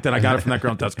to think that I got it from that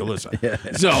girl in Tuscaloosa.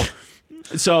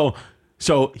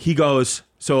 So he goes,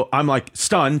 so I'm like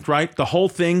stunned, right? The whole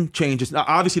thing changes. Now,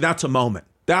 obviously, that's a moment.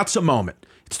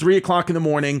 It's 3:00 in the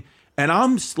morning. And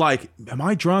I'm like, am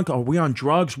I drunk? Are we on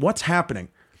drugs? What's happening?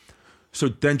 So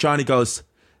then Johnny goes,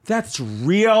 that's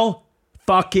real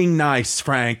fucking nice,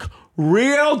 Frank.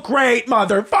 Real great,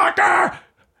 motherfucker.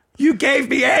 You gave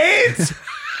me AIDS?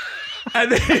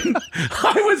 And then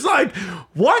I was like,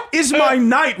 what is my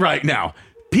night right now?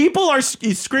 People are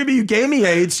screaming, you gave me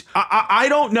AIDS. I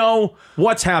don't know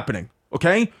what's happening,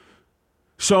 okay?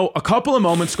 So a couple of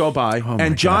moments go by,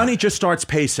 and Johnny just starts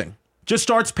pacing.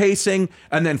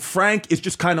 And then Frank is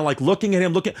just kind of like looking at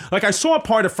him, like I saw a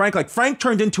part of Frank, like Frank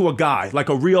turned into a guy, like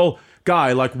a real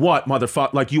guy, like what,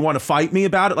 motherfucker, like you want to fight me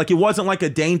about it? Like it wasn't like a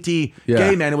dainty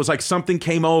gay man, it was like something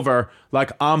came over,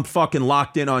 like I'm fucking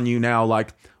locked in on you now,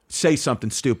 like say something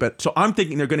stupid. So I'm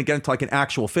thinking they're going to get into like an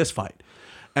actual fist fight.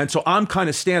 And so I'm kind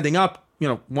of standing up, you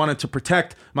know, wanted to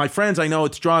protect my friends. I know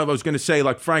it's dry. I was going to say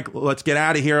like, Frank, let's get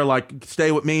out of here, like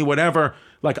stay with me, whatever.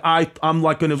 Like I'm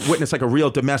like going to witness like a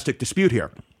real domestic dispute here.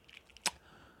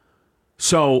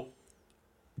 So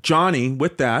Johnny,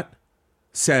 with that,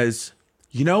 says,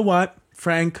 you know what,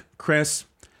 Frank, Chris,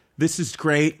 this is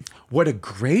great. What a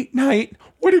great night.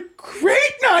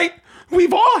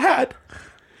 We've all had.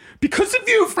 Because of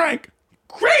you, Frank.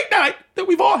 Great night that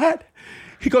we've all had.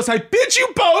 He goes, I bid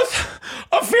you both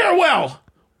a farewell.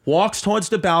 Walks towards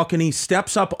the balcony,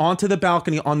 steps up onto the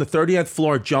balcony on the 30th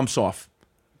floor, jumps off.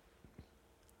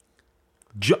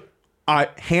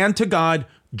 Hand to God,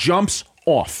 jumps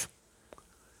off.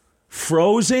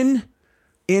 Frozen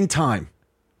in time.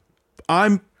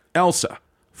 I'm Elsa.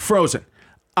 Frozen.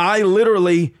 I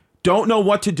literally don't know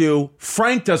what to do.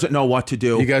 Frank doesn't know what to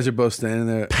do. You guys are both standing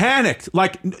there. Panicked.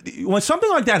 Like, when something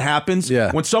like that happens,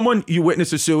 when someone, you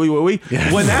witness a suey wooey,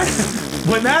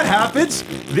 when that happens,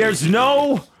 there's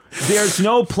no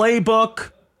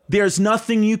playbook. There's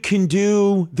nothing you can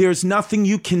do. There's nothing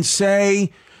you can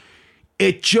say.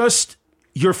 It just,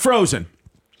 you're frozen.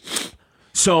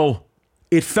 So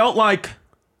it felt like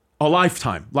a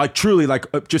lifetime, like truly, like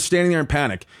just standing there in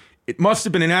panic. It must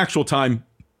have been an actual time,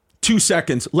 2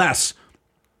 seconds less.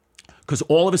 Because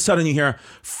all of a sudden you hear,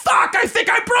 fuck, I think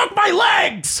I broke my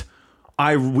legs.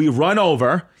 We run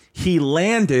over. He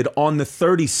landed on the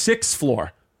 36th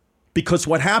floor. Because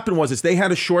what happened was they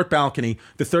had a short balcony.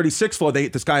 The 36th floor,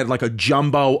 this guy had like a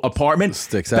jumbo apartment.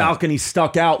 Sticks out. Balcony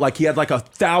stuck out like he had like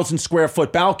 1,000 square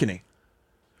foot balcony.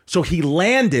 So he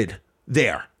landed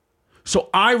there. So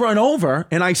I run over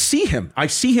and I see him.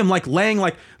 Like laying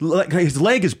like his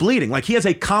leg is bleeding. Like he has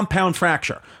a compound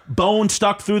fracture. Bone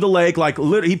stuck through the leg. Like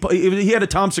he had a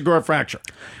Tom Segura fracture.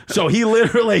 So he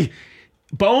literally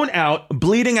bone out,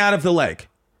 bleeding out of the leg.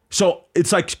 So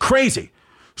it's like crazy.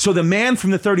 So the man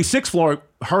from the 36th floor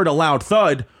heard a loud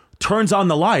thud, turns on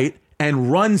the light,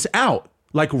 and runs out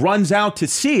to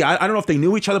see. I don't know if they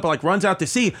knew each other, but like runs out to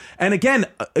see. And again,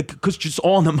 because just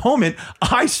all in the moment,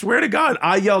 I swear to God,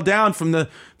 I yelled down from the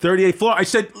 38th floor. I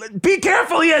said, be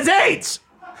careful, he has AIDS.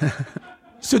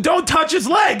 So don't touch his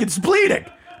leg, it's bleeding.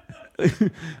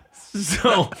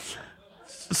 So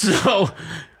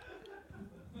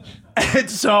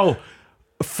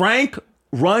Frank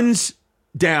runs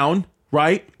down,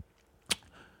 right?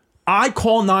 I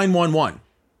call 911.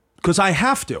 Because I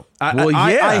have to.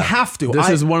 I have to. This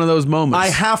is one of those moments. I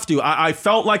have to. I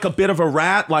felt like a bit of a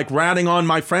rat, like ratting on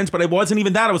my friends, but it wasn't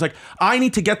even that. I was like, I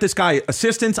need to get this guy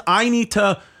assistance.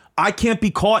 I can't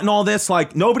be caught in all this.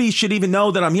 Like, nobody should even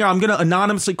know that I'm here. I'm going to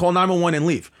anonymously call 911 and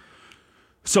leave.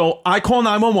 So I call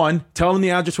 911, tell them the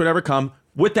address, whatever, come.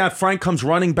 With that, Frank comes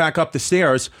running back up the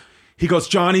stairs. He goes,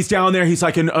 Johnny's down there. He's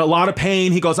like in a lot of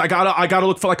pain. He goes, I gotta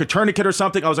look for like a tourniquet or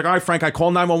something. I was like, all right, Frank, I call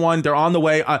 911. They're on the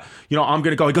way. I'm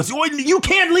gonna go. He goes, you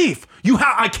can't leave.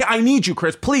 I need you,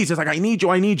 Chris. Please. It's like, I need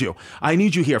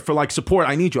you here for like support.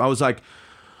 I need you. I was like,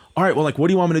 all right, well, like, what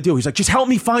do you want me to do? He's like, just help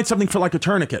me find something for like a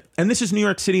tourniquet. And this is New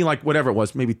York City, like whatever it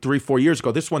was, maybe 3-4 years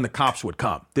ago. This is when the cops would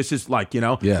come. This is like,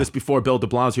 this before Bill de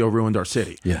Blasio ruined our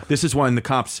city. Yeah. This is when the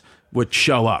cops would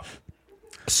show up.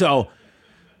 So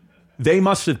they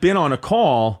must have been on a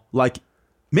call, like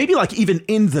maybe like even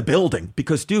in the building,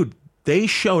 because dude, they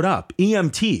showed up.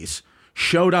 EMTs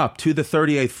showed up to the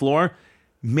 38th floor,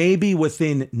 maybe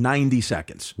within 90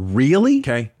 seconds. Really?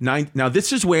 Okay. Now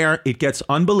this is where it gets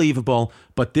unbelievable,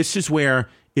 but this is where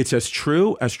it's as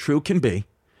true can be.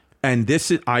 And this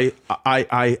is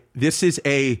this is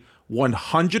a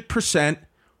 100%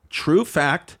 true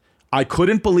fact. I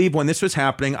couldn't believe when this was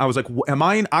happening. I was like,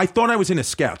 I thought I was in a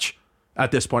sketch.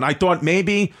 At this point, I thought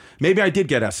maybe I did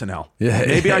get SNL. Yeah,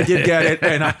 maybe I did get it,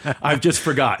 and I've just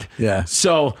forgot. Yeah.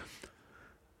 So,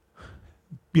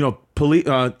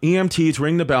 EMTs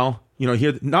ring the bell.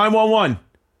 Here 911.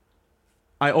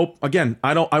 I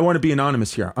want to be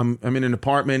anonymous here. I'm in an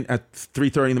apartment at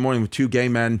 3:30 in the morning with two gay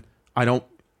men.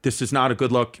 This is not a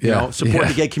good look. Support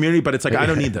the gay community, but it's like I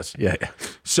don't need this. Yeah.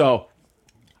 So,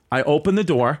 I open the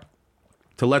door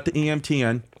to let the EMT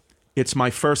in. It's my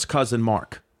first cousin,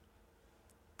 Mark.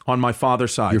 On my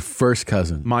father's side. Your first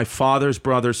cousin. My father's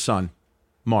brother's son,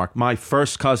 Mark. My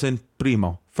first cousin,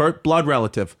 Primo. First blood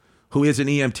relative, who is an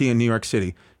EMT in New York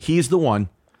City. He's the one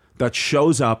that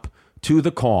shows up to the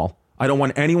call. I don't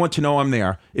want anyone to know I'm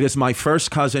there. It is my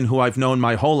first cousin who I've known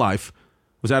my whole life.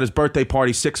 Was at his birthday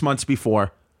party 6 months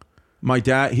before. My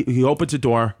dad, he opens the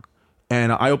door,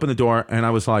 and I opened the door, and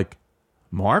I was like,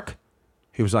 Mark?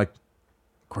 He was like,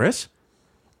 Chris?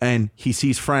 And he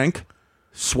sees Frank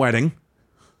sweating.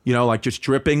 Like just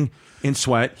dripping in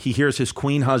sweat. He hears his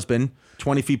queen husband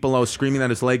 20 feet below screaming that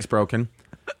his leg's broken.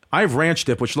 I have ranch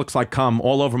dip, which looks like cum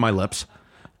all over my lips.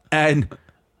 And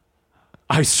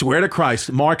I swear to Christ,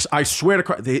 I swear to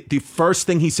Christ, the first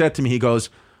thing he said to me, he goes,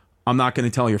 I'm not going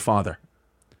to tell your father.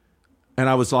 And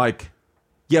I was like,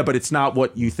 yeah, but it's not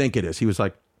what you think it is. He was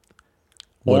like,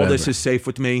 all this is safe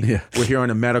with me. Yeah. We're here on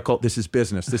this is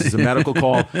business. This is a medical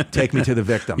call. Take me to the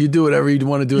victim. You do whatever you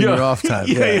want to do in your off time.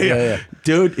 Yeah.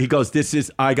 Dude, he goes,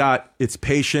 it's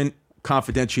patient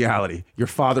confidentiality. Your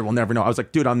father will never know. I was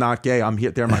like, dude, I'm not gay. I'm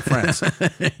here. They're my friends.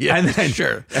 Yeah, and then,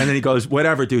 sure. And then he goes,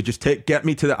 whatever, dude, just get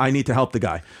me I need to help the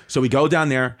guy. So we go down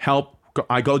there,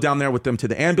 I go down there with them to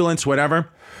the ambulance, whatever.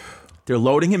 They're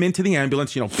loading him into the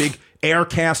ambulance, big air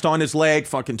cast on his leg,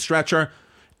 fucking stretcher.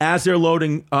 As they're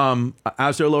loading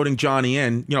Johnny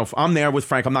in, I'm there with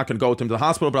Frank. I'm not going to go with him to the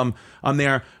hospital, but I'm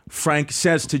there. Frank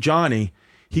says to Johnny,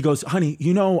 he goes, honey,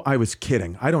 I was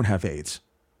kidding. I don't have AIDS.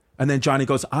 And then Johnny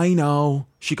goes, I know.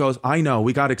 She goes, I know.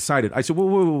 We got excited. I said,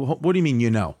 whoa, what do you mean you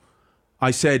know?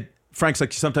 I said, Frank's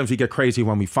like, sometimes we get crazy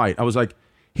when we fight. I was like,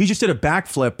 he just did a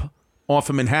backflip off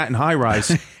a Manhattan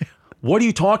high-rise. What are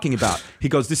you talking about? He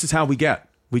goes, this is how we get.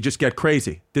 We just get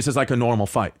crazy. This is like a normal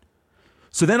fight.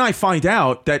 So then I find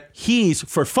out that he's,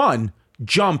 for fun,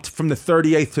 jumped from the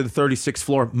 38th to the 36th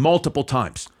floor multiple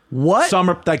times. What? Some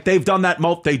are like, they've done that.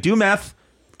 They do meth.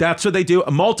 That's what they do.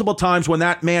 Multiple times when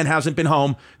that man hasn't been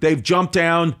home, they've jumped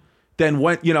down, then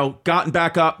went, gotten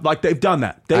back up. Like they've done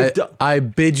that. I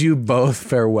bid you both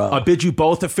farewell. I bid you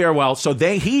both a farewell. So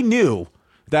he knew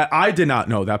that. I did not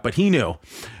know that, but he knew.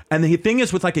 And the thing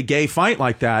is with like a gay fight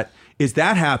like that is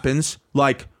that happens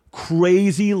like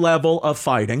crazy level of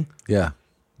fighting. Yeah.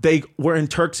 They were in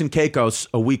Turks and Caicos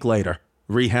a week later,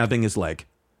 rehabbing his leg.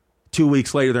 2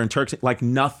 weeks later, they're in Turks. Like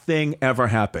nothing ever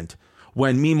happened.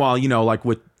 When meanwhile, like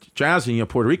with Jasmine,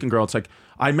 Puerto Rican girl, it's like,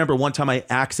 I remember one time I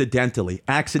accidentally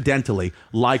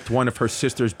liked one of her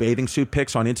sister's bathing suit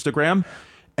pics on Instagram.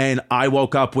 And I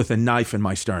woke up with a knife in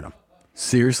my sternum.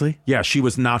 Seriously? Yeah, she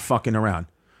was not fucking around.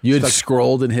 You had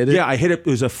scrolled and hit it? Yeah, I hit it. It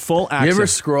was a full accident. You ever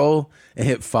scroll and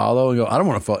hit follow and go, I don't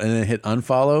want to follow, and then hit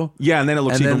unfollow? Yeah, and then it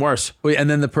looks even worse. Wait, and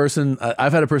then the person,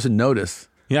 I've had a person notice.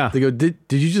 Yeah. They go, did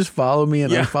you just follow me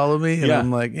and unfollow me? And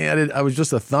I'm like, yeah, I was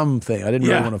just a thumb thing. I didn't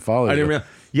really want to follow you. I didn't really.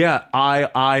 Yeah,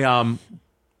 I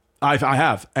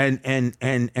have.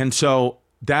 And so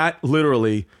that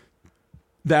literally,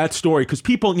 that story, because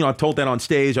people, I've told that on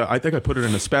stage. I think I put it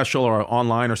in a special or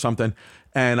online or something.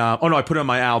 And I put it on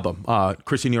my album,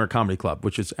 Chrissy New York Comedy Club,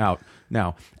 which is out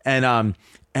now. And oh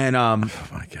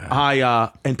my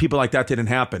God. And people like that didn't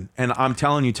happen. And I'm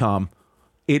telling you, Tom,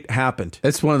 it happened.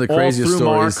 It's one of the craziest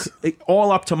stories.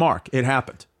 All up to Mark, it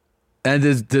happened. And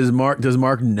does Mark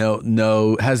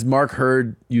know? Has Mark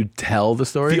heard you tell the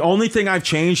story? The only thing I've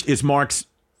changed is Mark's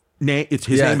name. His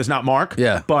name is not Mark.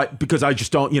 Yeah. But because I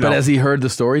just don't, But has he heard the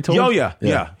story told? Oh, yeah.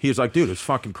 He was like, dude, it's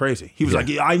fucking crazy. He was like,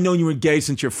 I know you were gay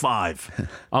since you're 5.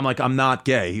 I'm like, I'm not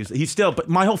gay. He's still, but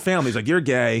my whole family's like, you're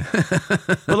gay.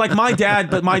 But like my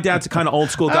dad's a kind of old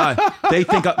school guy. They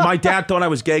think my dad thought I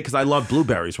was gay because I loved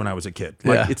blueberries when I was a kid.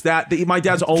 Like it's that, my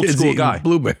dad's an old school guy.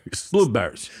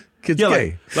 Blueberries. Kid's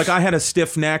gay. Like I had a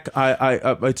stiff neck.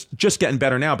 It's just getting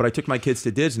better now, but I took my kids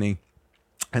to Disney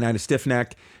and I had a stiff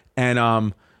neck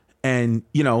and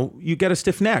you get a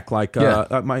stiff neck. Like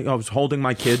I was holding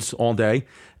my kids all day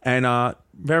and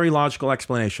very logical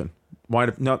explanation.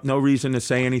 Why? No reason to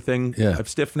say anything. Yeah. I have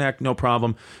stiff neck, no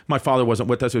problem. My father wasn't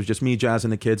with us. It was just me, Jazz,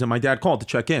 and the kids. And my dad called to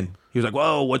check in. He was like,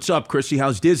 whoa, what's up, Chrissy?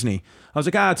 How's Disney? I was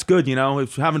like, it's good.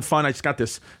 It's having fun. I just got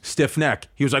this stiff neck.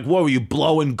 He was like, whoa, are you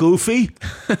blowing Goofy?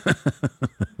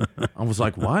 I was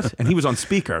like, what? And he was on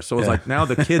speaker. So it was like, now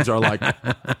the kids are like,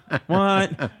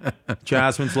 what?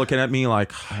 Jasmine's looking at me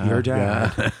like, your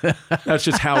dad. That's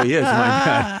just how he is.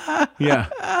 I'm like,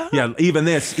 yeah. Even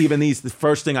these, the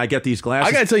first thing I get these glasses.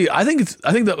 I gotta tell you, I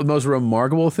think the most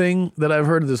remarkable thing that I've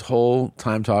heard this whole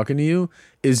time talking to you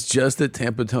is just that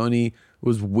Tampa Tony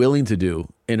was willing to do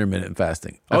intermittent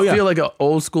fasting. I feel like an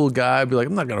old school guy would be like,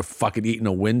 I'm not going to fucking eat in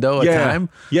a window at time.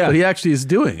 Yeah. But he actually is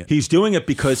doing it. He's doing it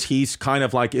because he's kind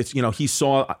of like, it's, he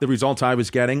saw the results I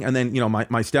was getting. And then, my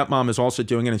stepmom is also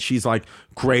doing it and she's like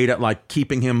great at like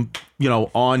keeping him,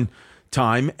 on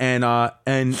time. And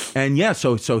yeah,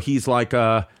 so he's like,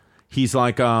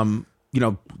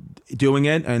 doing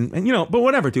it and but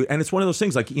whatever, dude. And it's one of those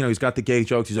things like, he's got the gay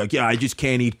jokes. He's like, I just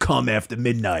can't eat cum after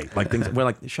midnight. Like things. We're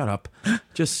like, shut up.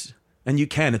 And you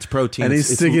can. It's protein. And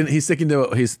he's doing a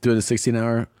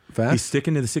 16-hour fast. He's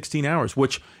sticking to the 16 hours,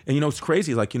 which, and it's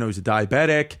crazy. Like, he's a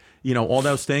diabetic, all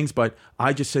those things. But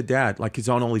I just said, Dad, like he's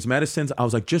on all these medicines. I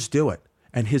was like, just do it.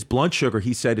 And his blood sugar,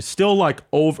 he said, is still like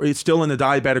it's still in the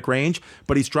diabetic range,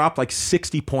 but he's dropped like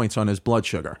 60 points on his blood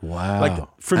sugar. Wow. Like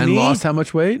and lost how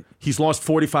much weight? He's lost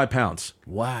 45 pounds.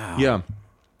 Wow. Yeah. Wow.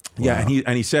 Yeah.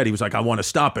 And he said, he was like, I want to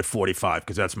stop at 45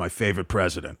 because that's my favorite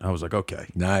president. I was like, okay.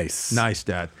 Nice,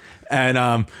 Dad.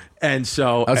 And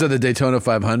so I was at the Daytona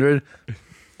 500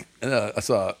 and I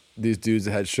saw these dudes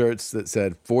that had shirts that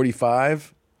said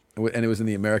 45 and it was in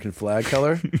the American flag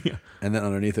color. And then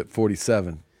underneath it,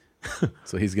 47.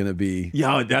 So he's going to be...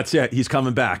 Yeah, that's it. He's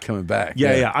coming back.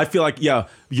 Yeah. I feel like,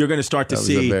 you're going to start to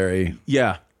see...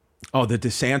 Yeah. Oh, the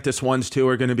DeSantis ones, too,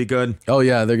 are going to be good. Oh,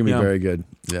 yeah. They're going to be very good.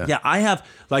 Yeah. Yeah, I have...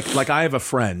 Like I have a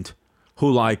friend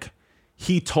who, like,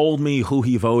 he told me who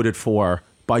he voted for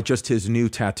by just his new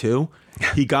tattoo.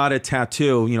 He got a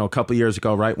tattoo, a couple of years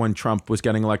ago, right when Trump was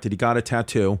getting elected. He got a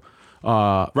tattoo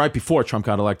right before Trump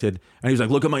got elected. And he was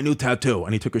like, look at my new tattoo.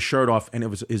 And he took his shirt off and it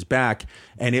was his back.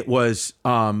 And it was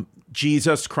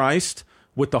Jesus Christ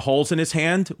with the holes in his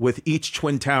hand with each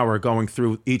twin tower going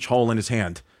through each hole in his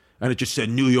hand. And it just said,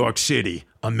 New York City,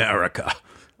 America.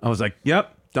 I was like,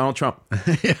 yep, Donald Trump.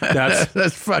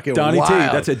 That's fucking Donnie wild. T.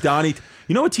 That's a Donnie.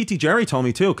 You know what T.T. Jerry told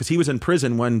me too? Because he was in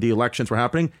prison when the elections were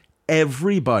happening.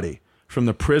 Everybody, from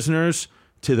the prisoners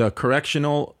to the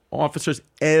correctional officers,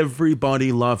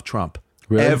 everybody loved Trump.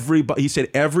 Really? Everybody. He said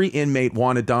every inmate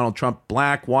wanted Donald Trump,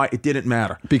 black, white. It didn't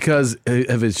matter because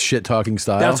of his shit talking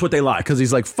style. That's what they like. Because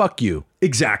he's like, "Fuck you."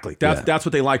 Exactly. That's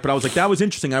what they like. But I was like, that was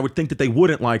interesting. I would think that they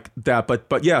wouldn't like that.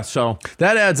 But yeah. So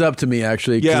that adds up to me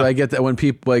actually. Because I get that when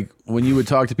people when you would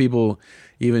talk to people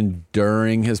even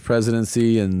during his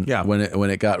presidency and when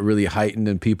it got really heightened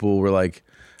and people were like,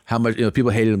 how much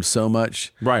people hated him so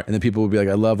much, right? And then people would be like,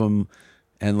 I love him,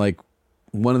 and like.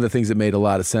 One of the things that made a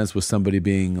lot of sense was somebody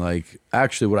being like,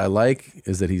 actually, what I like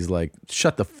is that he's like,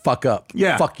 shut the fuck up.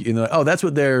 Yeah. Fuck you. Oh, that's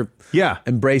what they're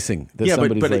embracing. That but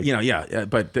like,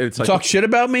 but it's like. Talk shit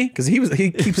about me? Because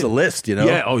he keeps a list,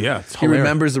 Yeah. Oh, yeah. He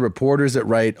remembers the reporters that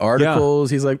write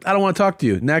articles. Yeah. He's like, I don't want to talk to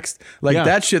you. Next. Like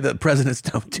that shit that presidents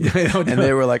don't do. And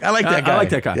they were like, I like that guy. I like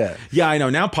that guy. Yeah, I know.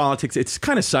 Now politics, it's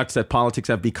kind of sucks that politics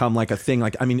have become like a thing.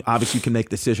 Like, I mean, obviously you can make a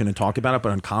decision and talk about it,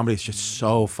 but on comedy, it's just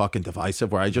so fucking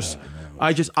divisive where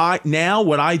now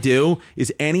what I do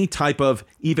is any type of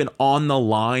even on the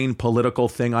line political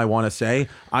thing I want to say,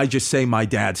 I just say my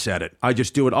dad said it. I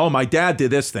just do it. Oh, my dad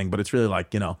did this thing, but it's really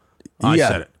like, I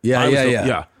said it.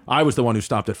 Yeah. I was the one who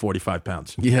stopped at 45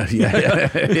 pounds. Yeah.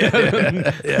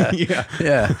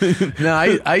 No,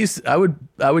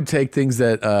 I would take things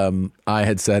that I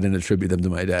had said and attribute them to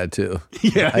my dad too.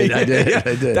 Yeah, I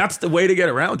did. That's the way to get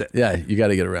around it. Yeah, you got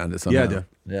to get around it somehow. Yeah, dude.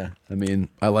 Yeah. I mean,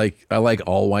 I like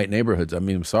all white neighborhoods. I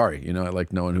mean, I'm sorry, I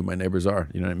like knowing who my neighbors are.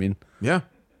 You know what I mean? Yeah,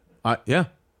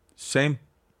 same.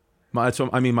 My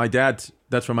dad.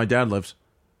 That's where my dad lives.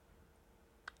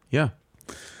 Yeah.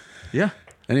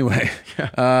 Anyway,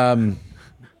 are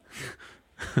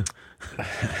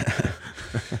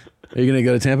you gonna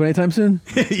go to Tampa anytime soon?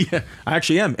 Yeah, I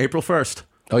actually am. April 1st.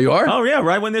 Oh, you are? Oh yeah,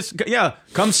 right when this. Yeah,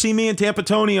 come see me in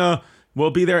Tampatonia.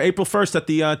 We'll be there April 1st at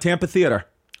the Tampa Theater.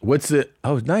 What's it?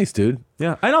 Oh, nice, dude.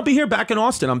 Yeah, and I'll be here back in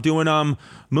Austin. I'm doing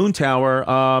Moon Tower.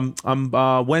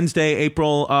 Wednesday,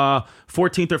 April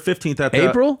 14th or 15th at the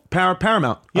April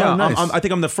Paramount. Yeah, oh, nice. I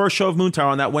think I'm the first show of Moon Tower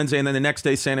on that Wednesday, and then the next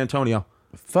day San Antonio.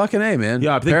 Fucking A, man.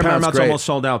 Yeah, I think Paramount's almost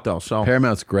sold out though. So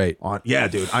Paramount's great. Yeah,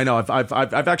 dude. I know.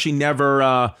 I've actually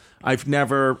never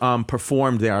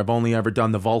performed there. I've only ever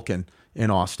done the Vulcan in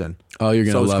Austin. Oh, you're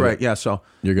gonna love it's great. it. Yeah, so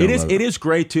you're gonna love it is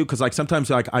great too, because like sometimes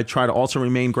like I try to also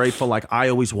remain grateful. Like I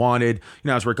always wanted,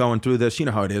 as we're going through this, you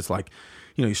know how it is. Like,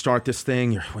 you start this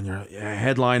thing when you're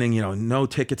headlining, no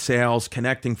ticket sales,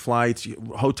 connecting flights,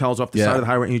 hotels off the side of the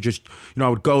highway, and you just, I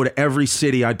would go to every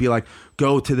city. I'd be like,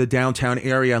 go to the downtown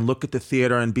area and look at the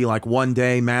theater and be like, one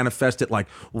day manifest it, like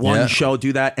one show,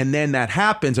 do that, and then that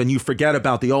happens, and you forget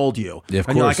about the old you, yeah, of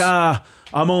and course. You're like,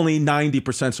 I'm only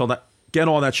 90% sold out. Get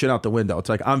all that shit out the window. It's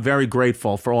like, I'm very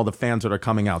grateful for all the fans that are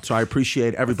coming out. So I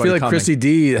appreciate everybody I feel like coming.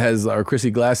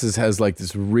 Chrissy Glasses has like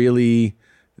this really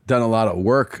done a lot of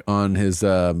work on his,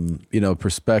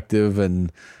 perspective and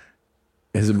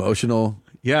his emotional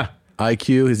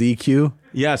IQ, his EQ.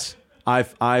 Yes.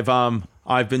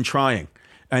 I've been trying,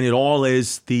 and it all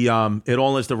is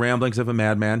the ramblings of a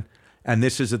madman. And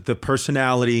this is the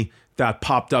personality that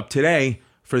popped up today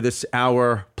for this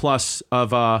hour plus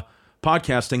of,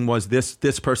 podcasting was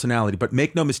this personality. But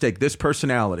make no mistake, this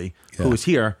personality who is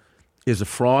here is a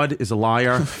fraud, is a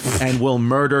liar, and will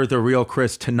murder the real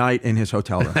Chris tonight in his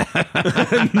hotel room.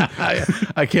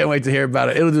 I can't wait to hear about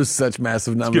it. It'll do such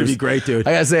massive numbers. It's gonna be great, dude.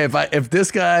 I gotta say, if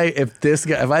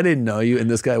I didn't know you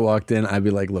and this guy walked in, I'd be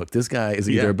like, look, this guy is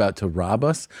either about to rob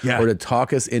us or to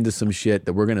talk us into some shit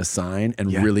that we're gonna sign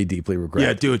and really deeply regret.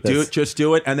 Yeah, do it. Just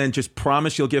do it, and then just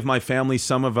promise you'll give my family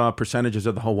some of percentages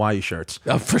of the Hawaii shirts.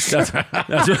 Oh, for sure.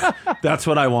 That's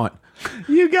what I want.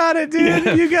 You got it,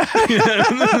 dude. You got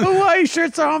it. Hawaii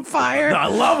shirts are on fire. I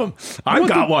love them. I've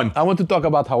got one. I want to talk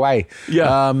about Hawaii. Yeah.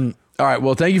 All right.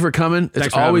 Well, thank you for coming.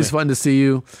 It's always fun to see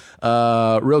you.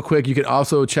 Real quick, you can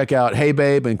also check out Hey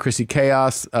Babe and Chrissy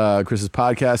Chaos. Chris's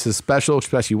podcast is special,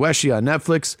 especially Weshi on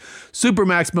Netflix. Super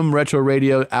Maximum Retro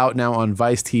Radio out now on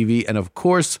Vice TV. And of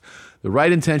course, the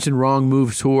Right Intention, Wrong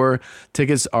Move tour.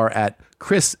 Tickets are at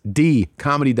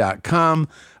chrisdcomedy.com.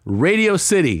 Radio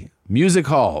City Music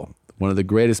Hall, one of the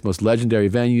greatest, most legendary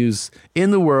venues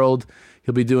in the world.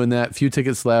 He'll be doing that. Few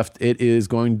tickets left. It is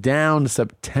going down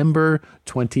September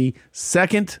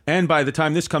 22nd. And by the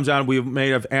time this comes out, we may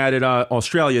have added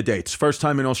Australia dates. First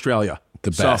time in Australia. The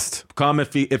best. So come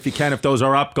if you can. If those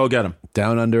are up, go get them.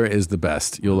 Down Under is the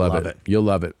best. You'll love it. You'll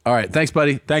love it. All right. Thanks,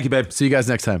 buddy. Thank you, babe. See you guys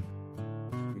next time.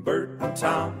 Bert and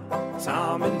Tom,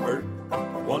 Tom and Bert.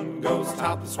 One goes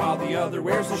topless while the other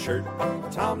wears a shirt.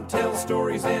 Tom tells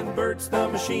stories and Bert's the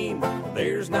machine.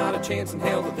 There's not a chance in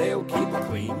hell that they'll keep it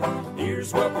clean.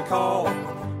 Here's what we call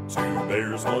Two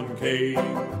Bears, One Cave.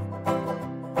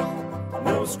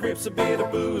 No scripts, a bit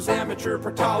of booze, amateur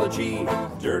partology.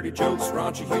 Dirty jokes,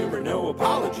 raunchy humor, no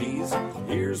apologies.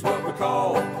 Here's what we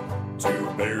call Two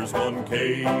Bears, One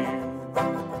Cave.